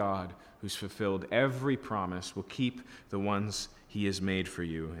selfsame God who's fulfilled every promise will keep the ones he has made for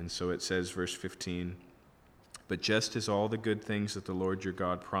you. And so it says, verse 15, but just as all the good things that the Lord your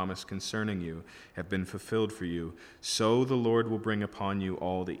God promised concerning you have been fulfilled for you, so the Lord will bring upon you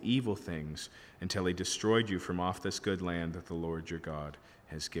all the evil things until he destroyed you from off this good land that the Lord your God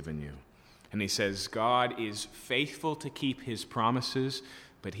has given you. And he says, God is faithful to keep his promises,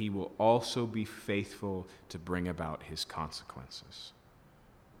 but he will also be faithful to bring about his consequences.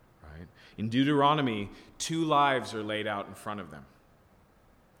 Right? In Deuteronomy, 2 lives are laid out in front of them.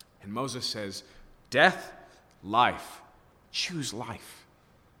 And Moses says, death, life. Choose life.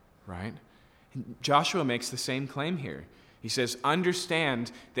 Right? And Joshua makes the same claim here. He says,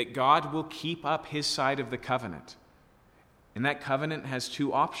 understand that God will keep up his side of the covenant. And that covenant has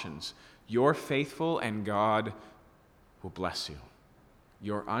 2 options. You're faithful and God will bless you.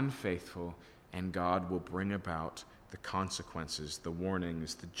 You're unfaithful and God will bring about the consequences, the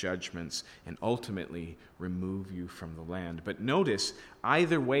warnings, the judgments, and ultimately remove you from the land. But notice,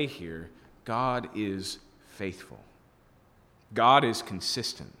 either way here, God is faithful. God is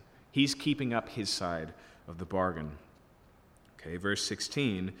consistent. He's keeping up his side of the bargain. Okay, verse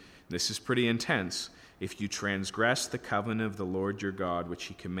 16, this is pretty intense. If you transgress the covenant of the Lord your God, which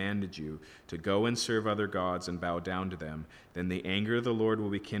he commanded you, to go and serve other gods and bow down to them, then the anger of the Lord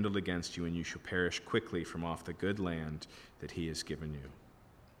will be kindled against you, and you shall perish quickly from off the good land that he has given you.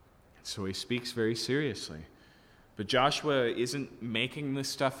 And so he speaks very seriously. But Joshua isn't making this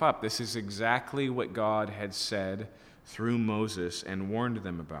stuff up. This is exactly what God had said through Moses and warned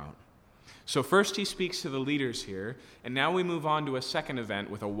them about. So first he speaks to the leaders here, and now we move on to a second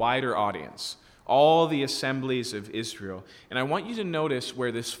event with a wider audience. All the assemblies of Israel. And I want you to notice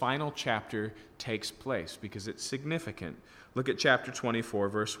where this final chapter takes place, because it's significant. Look at chapter 24,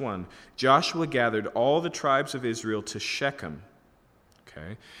 verse 1. Joshua gathered all the tribes of Israel to Shechem.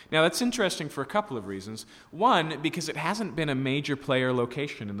 Okay. Now that's interesting for a couple of reasons. One, because it hasn't been a major player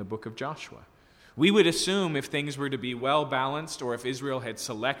location in the book of Joshua. We would assume if things were to be well balanced, or if Israel had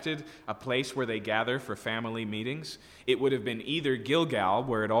selected a place where they gather for family meetings, it would have been either Gilgal,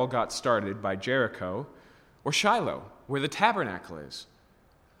 where it all got started by Jericho, or Shiloh, where the tabernacle is.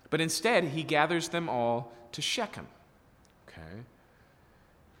 But instead, he gathers them all to Shechem. Okay.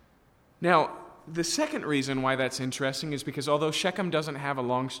 Now, the second reason why that's interesting is because although Shechem doesn't have a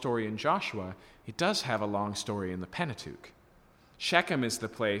long story in Joshua, it does have a long story in the Pentateuch. Shechem is the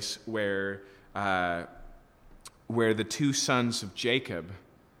place where the 2 sons of Jacob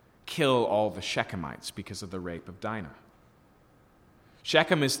kill all the Shechemites because of the rape of Dinah.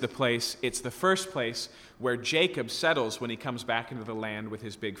 Shechem is the place, it's the first place where Jacob settles when he comes back into the land with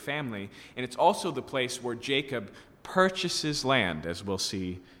his big family, and it's also the place where Jacob purchases land, as we'll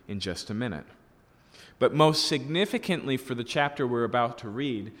see in just a minute. But most significantly for the chapter we're about to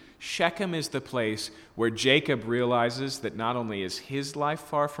read, Shechem is the place where Jacob realizes that not only is his life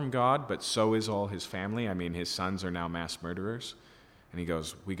far from God, but so is all his family. I mean, his sons are now mass murderers. And he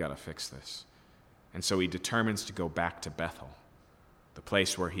goes, we got to fix this. And so he determines to go back to Bethel, the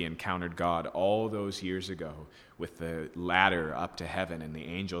place where he encountered God all those years ago with the ladder up to heaven and the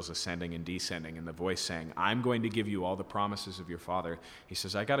angels ascending and descending and the voice saying, I'm going to give you all the promises of your father. He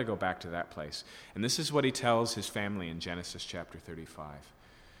says, I got to go back to that place. And this is what he tells his family in Genesis chapter 35.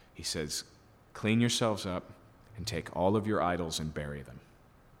 He says, clean yourselves up and take all of your idols and bury them.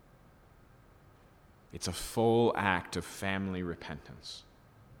 It's a full act of family repentance.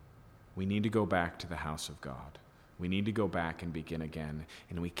 We need to go back to the house of God. We need to go back and begin again.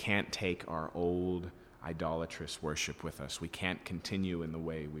 And we can't take our old idolatrous worship with us. We can't continue in the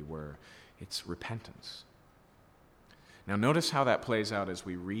way we were. It's repentance. Now notice how that plays out as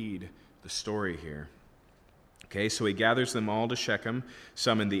we read the story here. Okay, so he gathers them all to Shechem,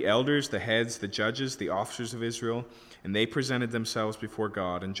 summoned the elders, the heads, the judges, the officers of Israel, and they presented themselves before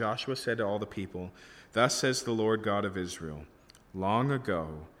God. And Joshua said to all the people, "Thus says the Lord God of Israel, long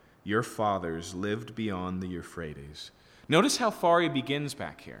ago your fathers lived beyond the Euphrates." Notice how far he begins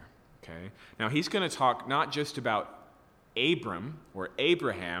back here. Okay, now he's going to talk not just about Abram or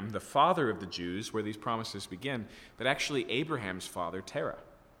Abraham, the father of the Jews, where these promises begin, but actually Abraham's father, Terah.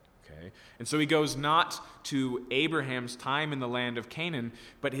 Okay? And so he goes not to Abraham's time in the land of Canaan,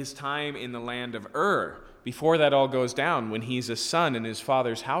 but his time in the land of Ur, before that all goes down, when he's a son in his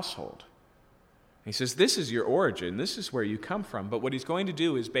father's household. He says, this is your origin, this is where you come from. But what he's going to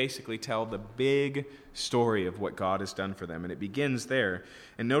do is basically tell the big story of what God has done for them. And it begins there.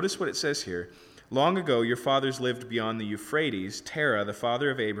 And notice what it says here. Long ago your fathers lived beyond the Euphrates, Terah, the father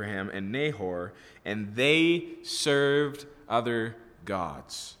of Abraham, and Nahor, and they served other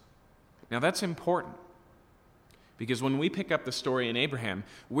gods. Now that's important, because when we pick up the story in Abraham,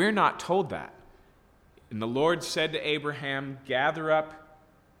 we're not told that. And the Lord said to Abraham, "Gather up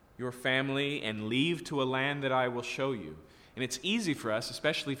your family and leave to a land that I will show you." And it's easy for us,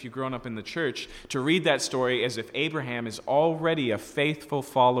 especially if you've grown up in the church, to read that story as if Abraham is already a faithful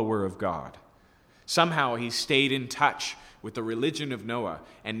follower of God. Somehow he stayed in touch with the religion of Noah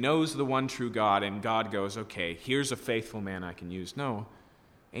and knows the one true God, and God goes, okay, here's a faithful man I can use. No,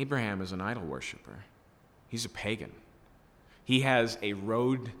 Abraham is an idol worshiper. He's a pagan. He has a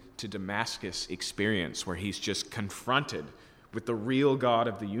road to Damascus experience where he's just confronted with the real God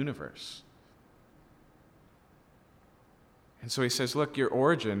of the universe. And so he says, look, your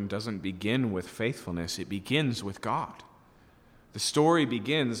origin doesn't begin with faithfulness, it begins with God. The story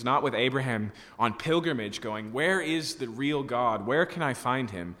begins not with Abraham on pilgrimage going, where is the real God? Where can I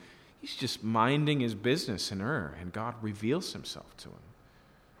find him? He's just minding his business in Ur, and God reveals himself to him.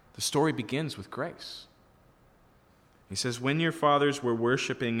 The story begins with grace. He says, when your fathers were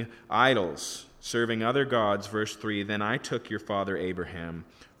worshiping idols, serving other gods, verse 3, then I took your father Abraham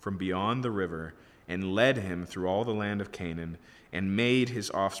from beyond the river and led him through all the land of Canaan and made his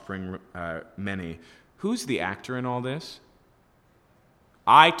offspring many. Who's the actor in all this?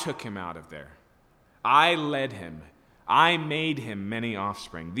 I took him out of there. I led him. I made him many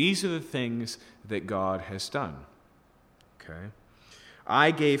offspring. These are the things that God has done. Okay? I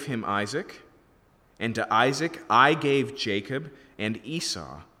gave him Isaac, and to Isaac I gave Jacob and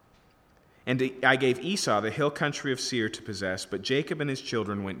Esau. And I gave Esau the hill country of Seir to possess, but Jacob and his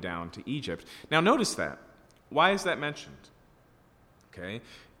children went down to Egypt. Now notice that. Why is that mentioned? Okay,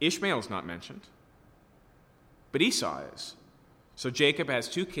 Ishmael's not mentioned, but Esau is. So Jacob has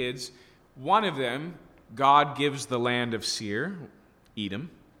two kids. One of them, God gives the land of Seir, Edom,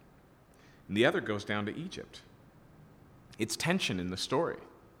 and the other goes down to Egypt. It's tension in the story. Do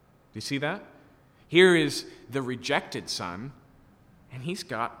you see that? Here is the rejected son, and he's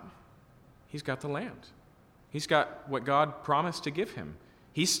got the land. He's got what God promised to give him.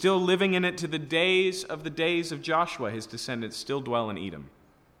 He's still living in it to the days of Joshua. His descendants still dwell in Edom.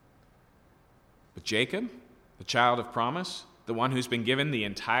 But Jacob, the child of promise, the one who's been given the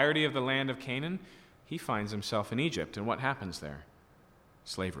entirety of the land of Canaan, he finds himself in Egypt. And what happens there?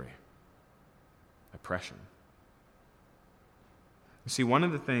 Slavery. Oppression. You see, one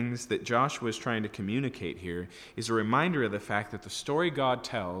of the things that Joshua is trying to communicate here is a reminder of the fact that the story God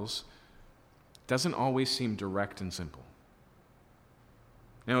tells doesn't always seem direct and simple.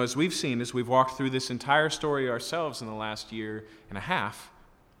 Now, as we've seen, as we've walked through this entire story ourselves in the last year and a half,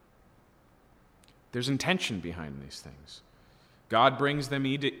 there's intention behind these things. God brings them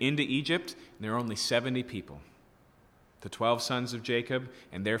into Egypt, and there are only 70 people. The 12 sons of Jacob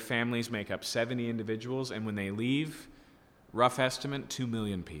and their families make up 70 individuals, and when they leave, rough estimate, 2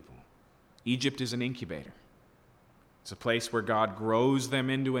 million people. Egypt is an incubator. It's a place where God grows them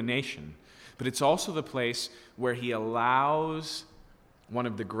into a nation, but it's also the place where he allows one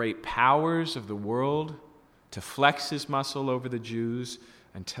of the great powers of the world to flex his muscle over the Jews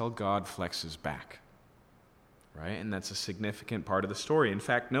until God flexes back. Right? And that's a significant part of the story. In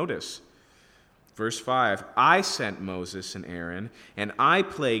fact, notice, verse 5, I sent Moses and Aaron, and I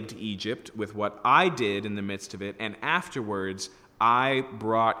plagued Egypt with what I did in the midst of it, and afterwards I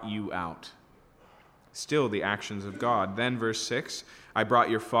brought you out. Still the actions of God. Then verse 6, I brought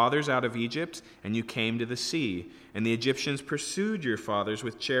your fathers out of Egypt, and you came to the sea. And the Egyptians pursued your fathers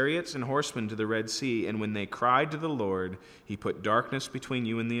with chariots and horsemen to the Red Sea. And when they cried to the Lord, he put darkness between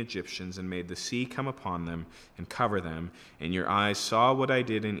you and the Egyptians, and made the sea come upon them and cover them. And your eyes saw what I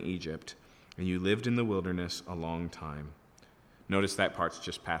did in Egypt, and you lived in the wilderness a long time. Notice that part's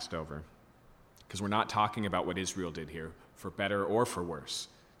just passed over, because we're not talking about what Israel did here, for better or for worse.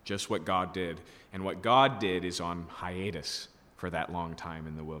 just what God did. And what God did is on hiatus for that long time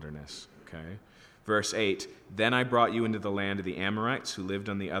in the wilderness. Okay? Verse 8, then I brought you into the land of the Amorites who lived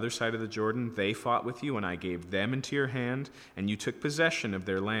on the other side of the Jordan. They fought with you, and I gave them into your hand, and you took possession of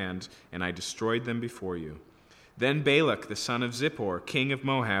their land, and I destroyed them before you. Then Balak, the son of Zippor, king of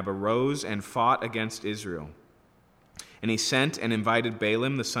Moab, arose and fought against Israel. And he sent and invited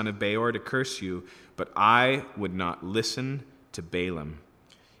Balaam, the son of Beor, to curse you, but I would not listen to Balaam.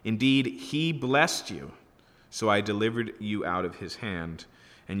 Indeed, he blessed you, so I delivered you out of his hand.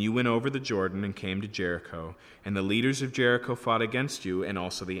 And you went over the Jordan and came to Jericho. And the leaders of Jericho fought against you, and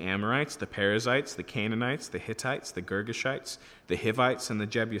also the Amorites, the Perizzites, the Canaanites, the Hittites, the Girgashites, the Hivites, and the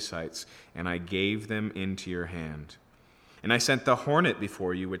Jebusites. And I gave them into your hand. And I sent the hornet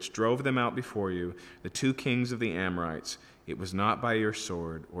before you, which drove them out before you, the 2 kings of the Amorites. It was not by your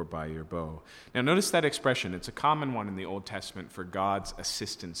sword or by your bow. Now notice that expression. It's a common one in the Old Testament for God's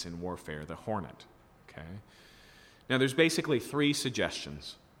assistance in warfare, the hornet. Okay. Now there's basically 3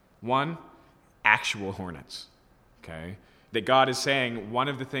 suggestions. 1, actual hornets. Okay. That God is saying one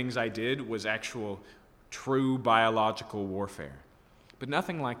of the things I did was actual true biological warfare. But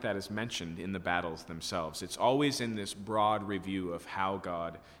nothing like that is mentioned in the battles themselves. It's always in this broad review of how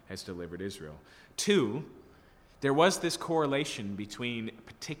God has delivered Israel. 2, there was this correlation between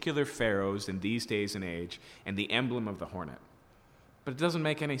particular pharaohs in these days and age and the emblem of the hornet. But it doesn't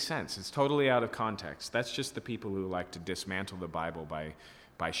make any sense. It's totally out of context. That's just the people who like to dismantle the Bible by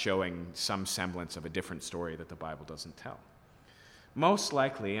showing some semblance of a different story that the Bible doesn't tell. Most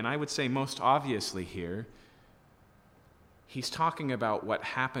likely, and I would say most obviously here, he's talking about what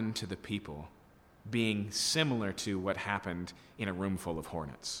happened to the people being similar to what happened in a room full of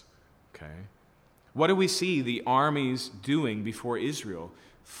hornets. Okay? What do we see the armies doing before Israel?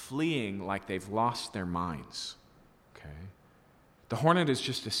 Fleeing like they've lost their minds. Okay? The hornet is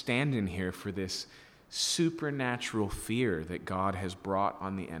just a stand-in here for this supernatural fear that God has brought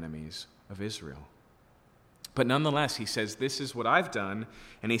on the enemies of Israel. But nonetheless, he says, this is what I've done.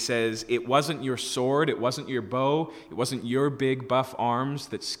 And he says, it wasn't your sword, it wasn't your bow, it wasn't your big buff arms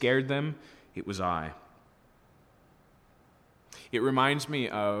that scared them, it was I. It reminds me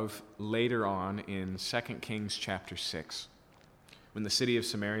of later on in 2 Kings chapter 6, when the city of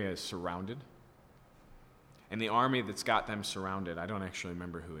Samaria is surrounded. And the army that's got them surrounded, I don't actually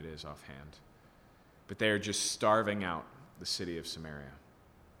remember who it is offhand, but they are just starving out the city of Samaria.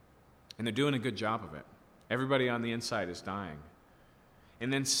 And they're doing a good job of it. Everybody on the inside is dying.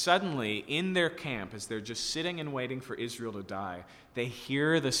 And then suddenly, in their camp, as they're just sitting and waiting for Israel to die, they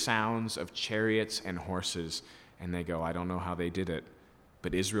hear the sounds of chariots and horses, and they go, I don't know how they did it,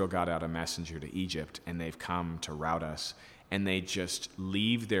 but Israel got out a messenger to Egypt, and they've come to rout us. And they just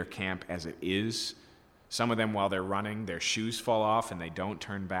leave their camp as it is. Some of them, while they're running, their shoes fall off, and they don't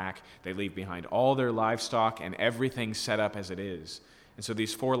turn back. They leave behind all their livestock and everything set up as it is. And so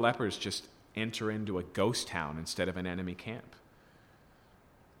these 4 lepers just enter into a ghost town instead of an enemy camp.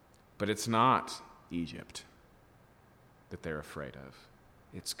 But it's not Egypt that they're afraid of.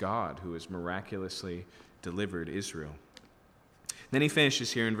 It's God who has miraculously delivered Israel. Then he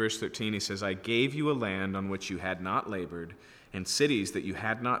finishes here in verse 13. He says, I gave you a land on which you had not labored, and cities that you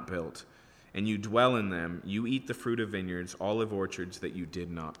had not built, and you dwell in them. You eat the fruit of vineyards, olive orchards that you did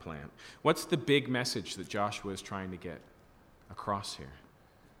not plant. What's the big message that Joshua is trying to get across here?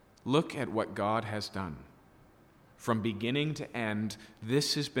 Look at what God has done. From beginning to end,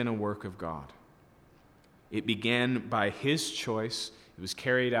 this has been a work of God. It began by his choice. It was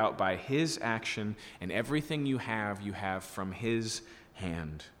carried out by his action, and everything you have from his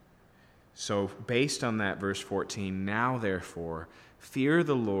hand. So based on that, verse 14, now therefore, fear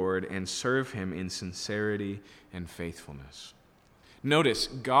the Lord and serve him in sincerity and faithfulness. Notice,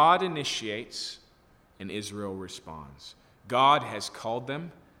 God initiates and Israel responds. God has called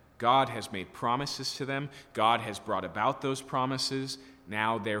them. God has made promises to them. God has brought about those promises.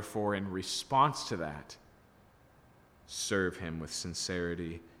 Now, therefore, in response to that, serve him with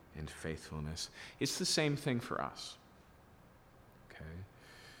sincerity and faithfulness. It's the same thing for us. Okay?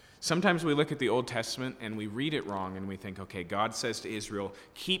 Sometimes we look at the Old Testament and we read it wrong and we think, okay, God says to Israel,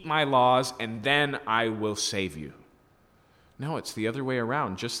 keep my laws and then I will save you. No, it's the other way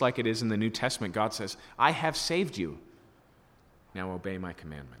around. Just like it is in the New Testament, God says, I have saved you. Now obey my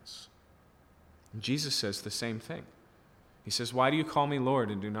commandments. And Jesus says the same thing. He says, why do you call me Lord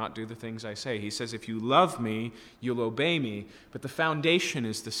and do not do the things I say? He says, if you love me, you'll obey me. But the foundation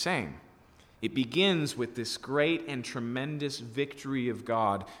is the same. It begins with this great and tremendous victory of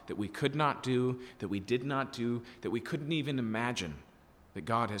God that we could not do, that we did not do, that we couldn't even imagine, that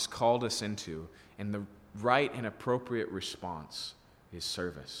God has called us into. And the right and appropriate response is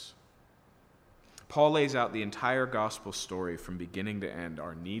service. Paul lays out the entire gospel story from beginning to end,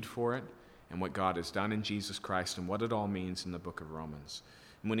 our need for it, and what God has done in Jesus Christ, and what it all means in the book of Romans.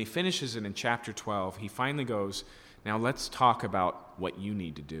 And when he finishes it in chapter 12, he finally goes, now let's talk about what you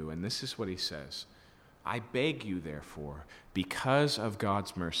need to do. And this is what he says. I beg you, therefore, because of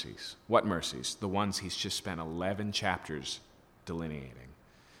God's mercies. What mercies? The ones he's just spent 11 chapters delineating.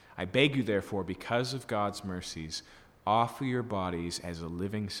 I beg you, therefore, because of God's mercies, offer your bodies as a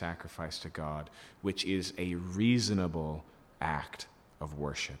living sacrifice to God, which is a reasonable act of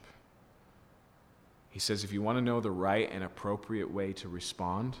worship. He says if you want to know the right and appropriate way to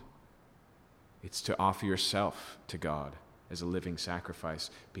respond, it's to offer yourself to God as a living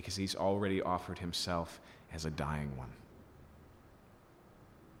sacrifice, because he's already offered himself as a dying one.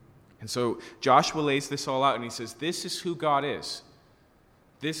 And so Joshua lays this all out, and he says, this is who God is.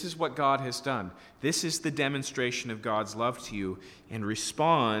 This is what God has done. This is the demonstration of God's love to you, and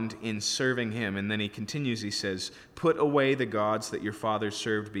respond in serving him. And then he continues, he says, put away the gods that your fathers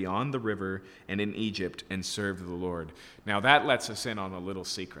served beyond the river and in Egypt, and serve the Lord. Now that lets us in on a little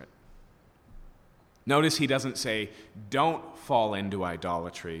secret. Notice he doesn't say, don't fall into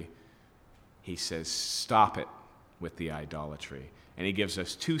idolatry. He says, stop it with the idolatry. And he gives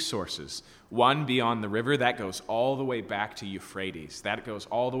us two sources. One, beyond the river, that goes all the way back to Euphrates. That goes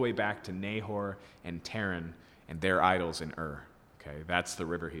all the way back to Nahor and Terran and their idols in Ur. Okay, that's the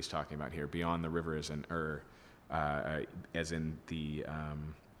river he's talking about here. Beyond the river is in Ur, as in the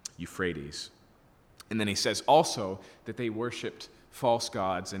Euphrates. And then he says also that they worshipped false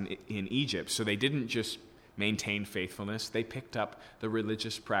gods in Egypt. So they didn't just maintain faithfulness, they picked up the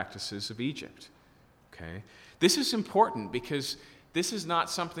religious practices of Egypt. Okay? This is important because this is not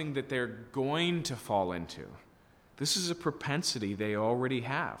something that they're going to fall into. This is a propensity they already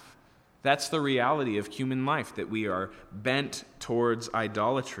have. That's the reality of human life, that we are bent towards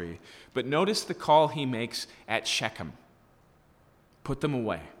idolatry. But notice the call he makes at Shechem. Put them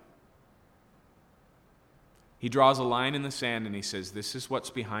away. He draws a line in the sand and he says, this is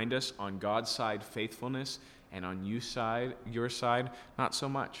what's behind us. On God's side, faithfulness, and on your side, not so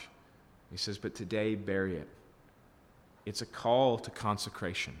much. He says, but today, bury it. It's a call to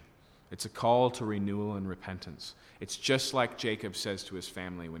consecration. It's a call to renewal and repentance. It's just like Jacob says to his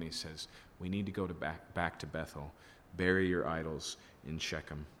family when he says, we need to go back to Bethel. Bury your idols in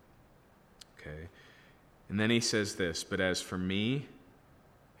Shechem. Okay? And then he says this, but as for me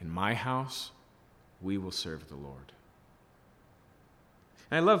and my house, we will serve the Lord.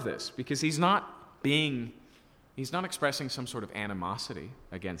 And I love this because he's not expressing some sort of animosity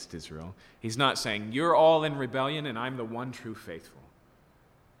against Israel. He's not saying, you're all in rebellion and I'm the one true faithful.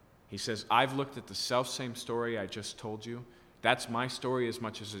 He says, I've looked at the self-same story I just told you. That's my story as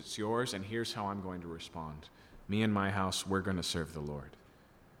much as it's yours, and here's how I'm going to respond. Me and my house, we're going to serve the Lord.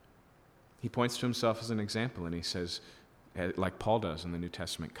 He points to himself as an example, and he says, like Paul does in the New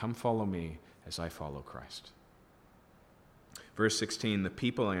Testament, come follow me as I follow Christ. Verse 16, the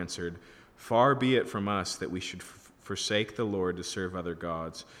people answered, far be it from us that we should forsake the Lord to serve other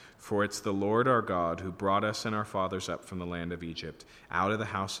gods, for it's the Lord our God who brought us and our fathers up from the land of Egypt, out of the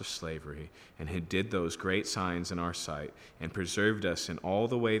house of slavery, and who did those great signs in our sight, and preserved us in all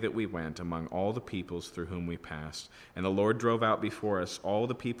the way that we went among all the peoples through whom we passed. And the Lord drove out before us all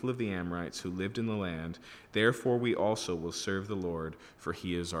the people of the Amorites who lived in the land. Therefore we also will serve the Lord, for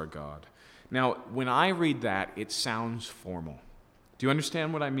he is our God. Now, when I read that, it sounds formal. Do you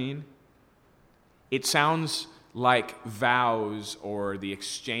understand what I mean? It sounds like vows or the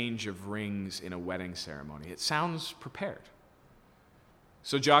exchange of rings in a wedding ceremony. It sounds prepared.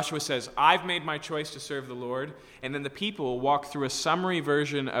 So Joshua says, I've made my choice to serve the Lord. And then the people walk through a summary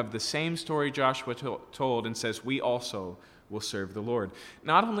version of the same story Joshua told and says, we also will serve the Lord.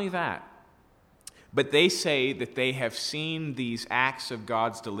 Not only that, but they say that they have seen these acts of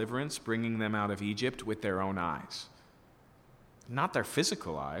God's deliverance, bringing them out of Egypt, with their own eyes. Not their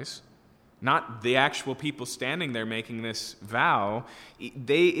physical eyes. Not the actual people standing there making this vow.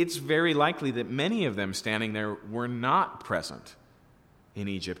 It's very likely that many of them standing there were not present in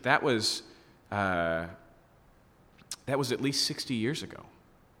Egypt. That was at least 60 years ago.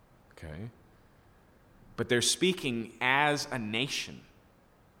 Okay? But they're speaking as a nation.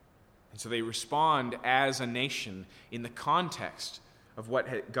 And so they respond as a nation in the context of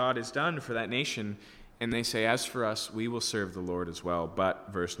what God has done for that nation. And they say, as for us, we will serve the Lord as well.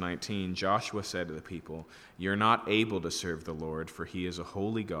 But, verse 19, Joshua said to the people, you're not able to serve the Lord, for he is a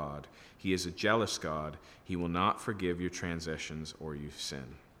holy God. He is a jealous God. He will not forgive your transgressions or your sin.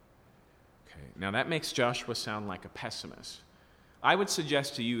 Okay, now that makes Joshua sound like a pessimist. I would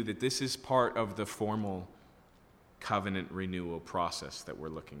suggest to you that this is part of the formal covenant renewal process that we're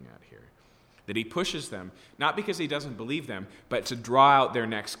looking at here. That he pushes them, not because he doesn't believe them, but to draw out their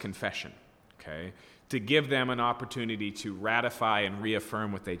next confession, okay? To give them an opportunity to ratify and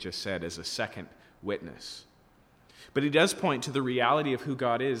reaffirm what they just said as a second witness. But he does point to the reality of who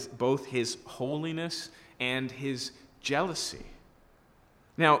God is, both his holiness and his jealousy.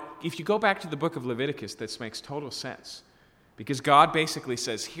 Now, if you go back to the book of Leviticus, this makes total sense. Because God basically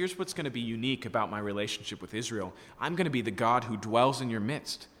says, here's what's going to be unique about my relationship with Israel. I'm going to be the God who dwells in your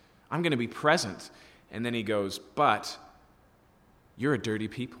midst. I'm going to be present. And then he goes, but you're a dirty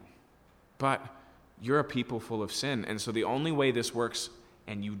people. But you're a people full of sin. And so the only way this works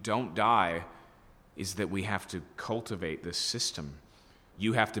and you don't die is that we have to cultivate this system.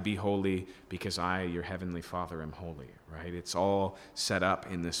 You have to be holy because I, your heavenly Father, am holy, right? It's all set up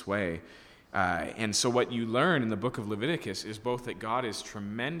in this way. And so what you learn in the book of Leviticus is both that God is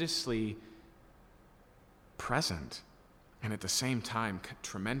tremendously present and at the same time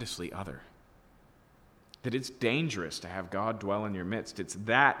tremendously other. That it's dangerous to have God dwell in your midst. It's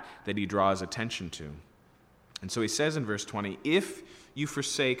that he draws attention to. And so he says in verse 20, if you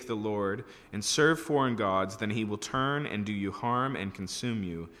forsake the Lord and serve foreign gods, then he will turn and do you harm and consume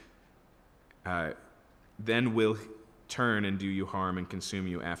you. Then will turn and do you harm and consume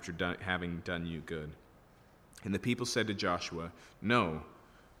you after having done you good. And the people said to Joshua, no,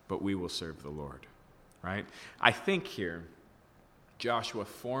 but we will serve the Lord. Right? I think here, Joshua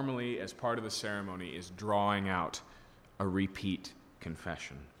formally, as part of the ceremony, is drawing out a repeat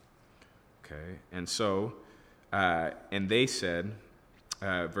confession. Okay? And so, and they said,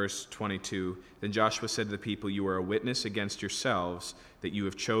 verse 22, then Joshua said to the people, you are a witness against yourselves that you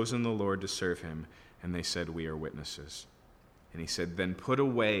have chosen the Lord to serve him. And they said, we are witnesses. And he said, then put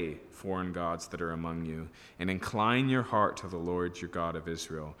away foreign gods that are among you, and incline your heart to the Lord your God of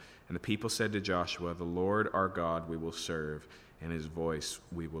Israel. And the people said to Joshua, the Lord our God we will serve, and his voice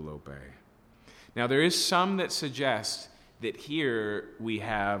we will obey. Now there is some that suggest that here we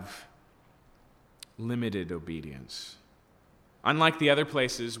have limited obedience. Unlike the other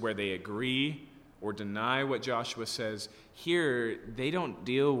places where they agree or deny what Joshua says, here they don't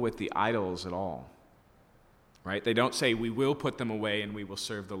deal with the idols at all. Right? They don't say, we will put them away and we will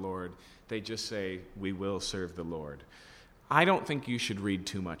serve the Lord. They just say, we will serve the Lord. I don't think you should read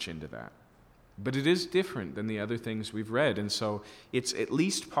too much into that. But it is different than the other things we've read. And so it's at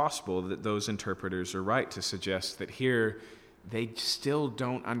least possible that those interpreters are right to suggest that here they still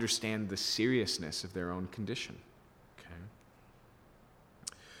don't understand the seriousness of their own condition.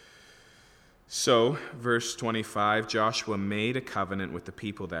 Okay. So, verse 25, Joshua made a covenant with the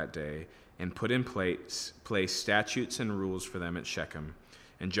people that day and put in place statutes and rules for them at Shechem.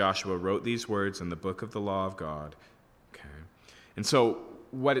 And Joshua wrote these words in the book of the law of God. Okay. And so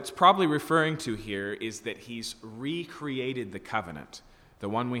what it's probably referring to here is that he's recreated the covenant, the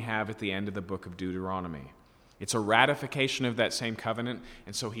one we have at the end of the book of Deuteronomy. It's a ratification of that same covenant,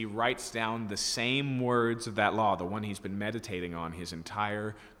 and so he writes down the same words of that law, the one he's been meditating on his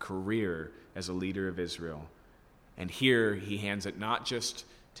entire career as a leader of Israel. And here he hands it not just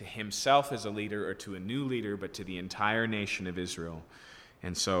to himself as a leader or to a new leader, but to the entire nation of Israel.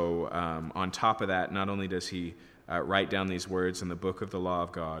 And so on top of that, not only does he write down these words in the book of the law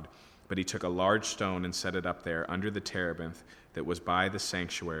of God, but he took a large stone and set it up there under the terebinth that was by the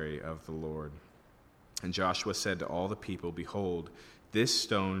sanctuary of the Lord. And Joshua said to all the people, behold, this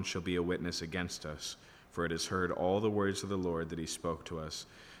stone shall be a witness against us, for it has heard all the words of the Lord that he spoke to us.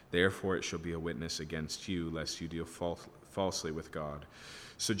 Therefore it shall be a witness against you, lest you deal falsely with God.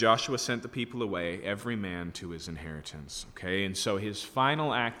 So Joshua sent the people away, every man to his inheritance. Okay, and so his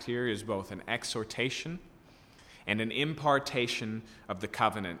final act here is both an exhortation and an impartation of the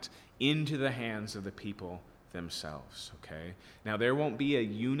covenant into the hands of the people themselves. Okay, now there won't be a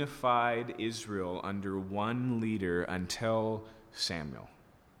unified Israel under one leader until Samuel.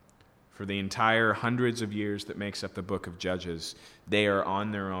 For the entire hundreds of years that makes up the book of Judges, they are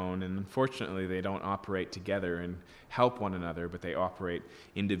on their own, and unfortunately they don't operate together and help one another, but they operate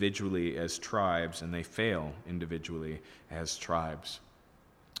individually as tribes, and they fail individually as tribes.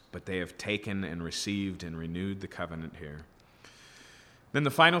 But they have taken and received and renewed the covenant here. Then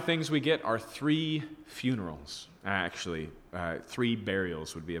the final things we get are 3 funerals. Actually, 3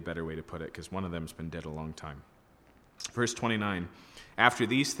 burials would be a better way to put it, because one of them's been dead a long time. Verse 29, after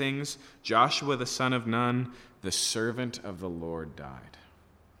these things, Joshua the son of Nun, the servant of the Lord, died.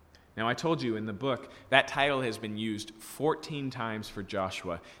 Now, I told you in the book, that title has been used 14 times for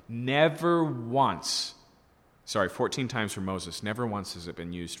Joshua. 14 times for Moses. Never once has it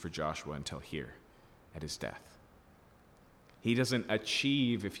been used for Joshua until here, at his death. He doesn't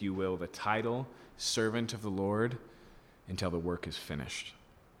achieve, if you will, the title servant of the Lord until the work is finished,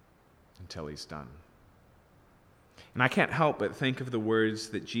 until he's done. And I can't help but think of the words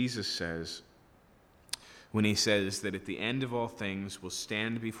that Jesus says when he says that at the end of all things we'll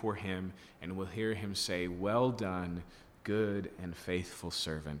stand before him and we'll hear him say, "Well done, good and faithful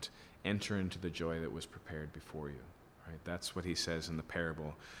servant. Enter into the joy that was prepared before you." Right? That's what he says in the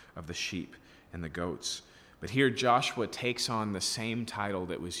parable of the sheep and the goats. But here Joshua takes on the same title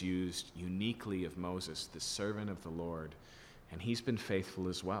that was used uniquely of Moses, the servant of the Lord, and he's been faithful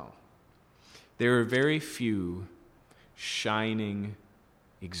as well. There are very few shining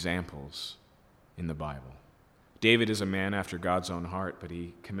examples in the Bible. David is a man after God's own heart, but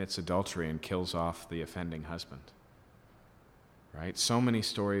he commits adultery and kills off the offending husband. Right? So many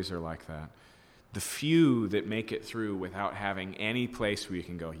stories are like that. The few that make it through without having any place where you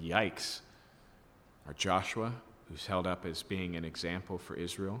can go, yikes, are Joshua, who's held up as being an example for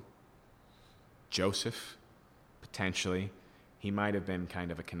Israel. Joseph, potentially. He might have been kind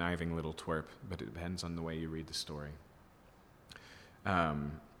of a conniving little twerp, but it depends on the way you read the story.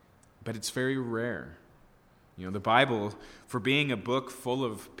 But it's very rare. You know, the Bible, for being a book full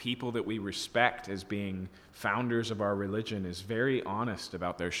of people that we respect as being founders of our religion, is very honest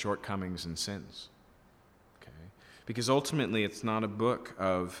about their shortcomings and sins. Okay? Because ultimately it's not a book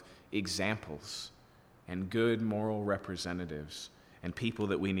of examples and good moral representatives and people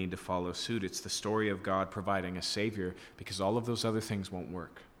that we need to follow suit. It's the story of God providing a Savior, because all of those other things won't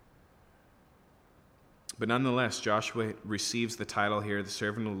work. But nonetheless, Joshua receives the title here, the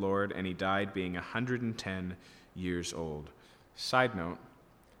servant of the Lord, and he died being 110 years old. Side note,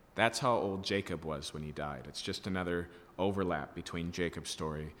 that's how old Jacob was when he died. It's just another overlap between Jacob's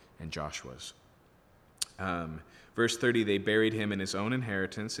story and Joshua's. Verse 30, they buried him in his own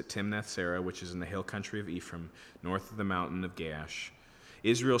inheritance at Timnath-Serah, which is in the hill country of Ephraim, north of the mountain of Gaash.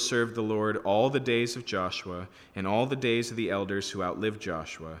 Israel served the Lord all the days of Joshua and all the days of the elders who outlived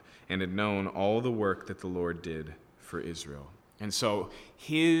Joshua and had known all the work that the Lord did for Israel. And so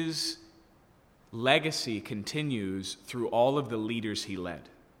his legacy continues through all of the leaders he led.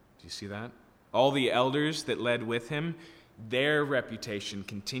 Do you see that? All the elders that led with him, their reputation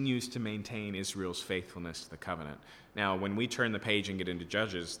continues to maintain Israel's faithfulness to the covenant. Now, when we turn the page and get into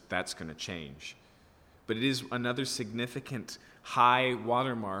Judges, that's going to change. But it is another significant high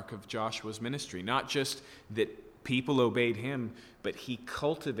watermark of Joshua's ministry. Not just that people obeyed him, but he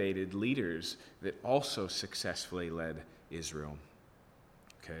cultivated leaders that also successfully led Israel.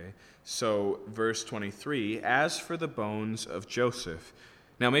 Okay, so verse 23, as for the bones of Joseph.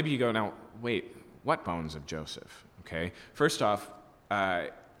 Now maybe you go, now wait, what bones of Joseph? Okay, first off,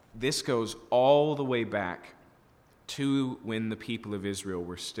 this goes all the way back to when the people of Israel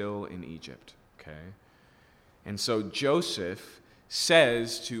were still in Egypt. Okay, and so Joseph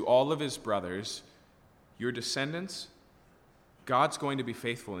says to all of his brothers, your descendants, God's going to be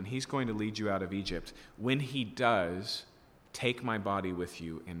faithful and he's going to lead you out of Egypt. When he does, take my body with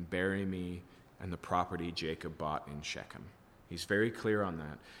you and bury me in the property Jacob bought in Shechem. He's very clear on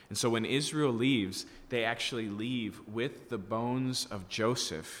that. And so when Israel leaves, they actually leave with the bones of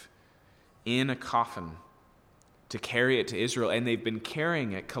Joseph in a coffin to carry it to Israel. And they've been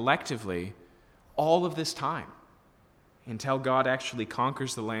carrying it collectively all of this time until God actually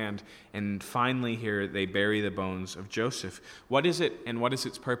conquers the land. And finally here they bury the bones of Joseph. What is it, and what is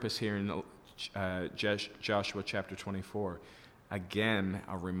its purpose here in Joshua chapter 24? Again,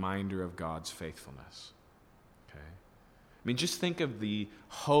 a reminder of God's faithfulness. Okay, I mean, just think of the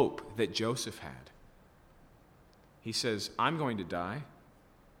hope that Joseph had. He says, I'm going to die,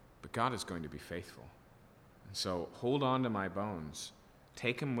 but God is going to be faithful. And so hold on to my bones.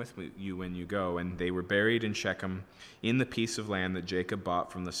 Take them with you when you go. And they were buried in Shechem in the piece of land that Jacob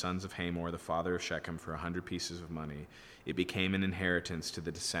bought from the sons of Hamor, the father of Shechem, for 100 pieces of money. It became an inheritance to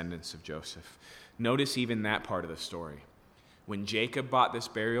the descendants of Joseph. Notice even that part of the story. When Jacob bought this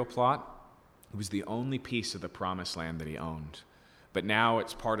burial plot, it was the only piece of the promised land that he owned. But now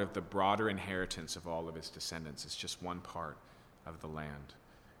it's part of the broader inheritance of all of his descendants. It's just one part of the land.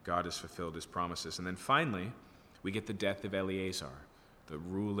 God has fulfilled his promises. And then finally, we get the death of Eleazar, the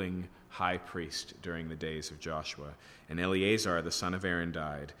ruling high priest during the days of Joshua. And Eleazar, the son of Aaron,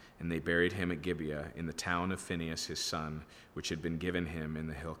 died, and they buried him at Gibeah in the town of Phinehas, his son, which had been given him in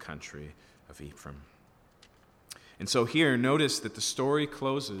the hill country of Ephraim. And so here, notice that the story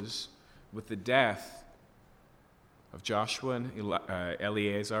closes with the death of Joshua and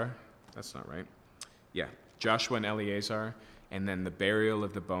Eleazar. That's not right. Yeah, Joshua and Eleazar, and then the burial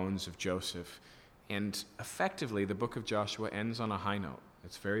of the bones of Joseph. And effectively, the book of Joshua ends on a high note.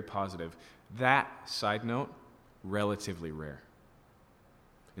 It's very positive. That, side note, relatively rare.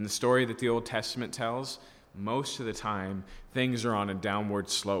 In the story that the Old Testament tells, most of the time, things are on a downward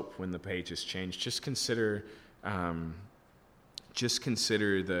slope when the pages change. Just consider the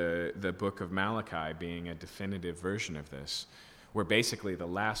book of Malachi being a definitive version of this, where basically the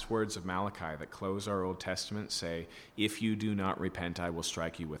last words of Malachi that close our Old Testament say, "If you do not repent, I will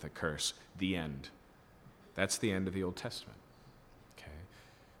strike you with a curse." The end. That's the end of the Old Testament. Okay.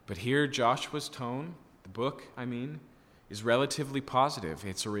 But here, Joshua's tone, the book, is relatively positive.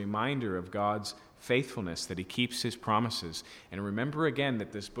 It's a reminder of God's faithfulness, that he keeps his promises. And remember again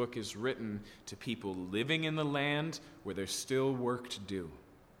that this book is written to people living in the land where there's still work to do.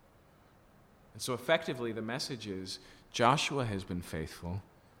 And so effectively the message is, Joshua has been faithful.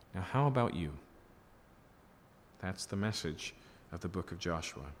 Now how about you? That's the message of the book of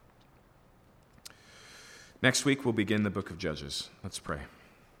Joshua. Next week we'll begin the book of Judges. Let's pray.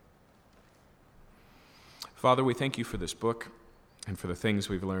 Father, we thank you for this book and for the things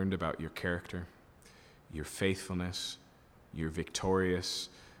we've learned about your character, your faithfulness, your victorious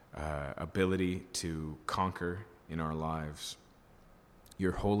ability to conquer in our lives,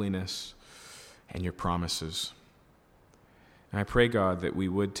 your holiness, and your promises. And I pray, God, that we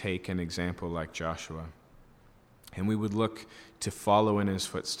would take an example like Joshua, and we would look to follow in his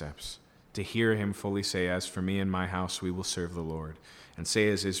footsteps, to hear him fully say, "As for me and my house, we will serve the Lord," and say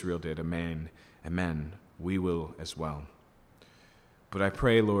as Israel did, "Amen, amen, we will as well." But I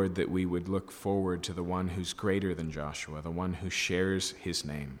pray, Lord, that we would look forward to the one who's greater than Joshua, the one who shares his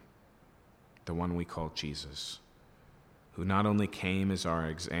name, the one we call Jesus, who not only came as our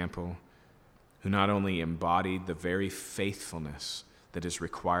example, who not only embodied the very faithfulness that is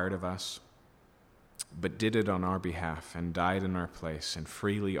required of us, but did it on our behalf and died in our place and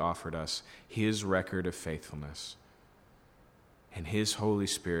freely offered us his record of faithfulness and his Holy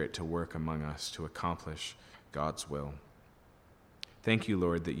Spirit to work among us to accomplish God's will. Thank you,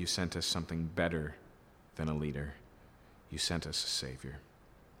 Lord, that you sent us something better than a leader. You sent us a Savior.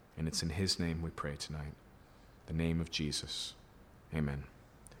 And it's in his name we pray tonight, the name of Jesus. Amen.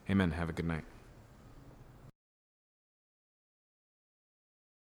 Amen. Have a good night.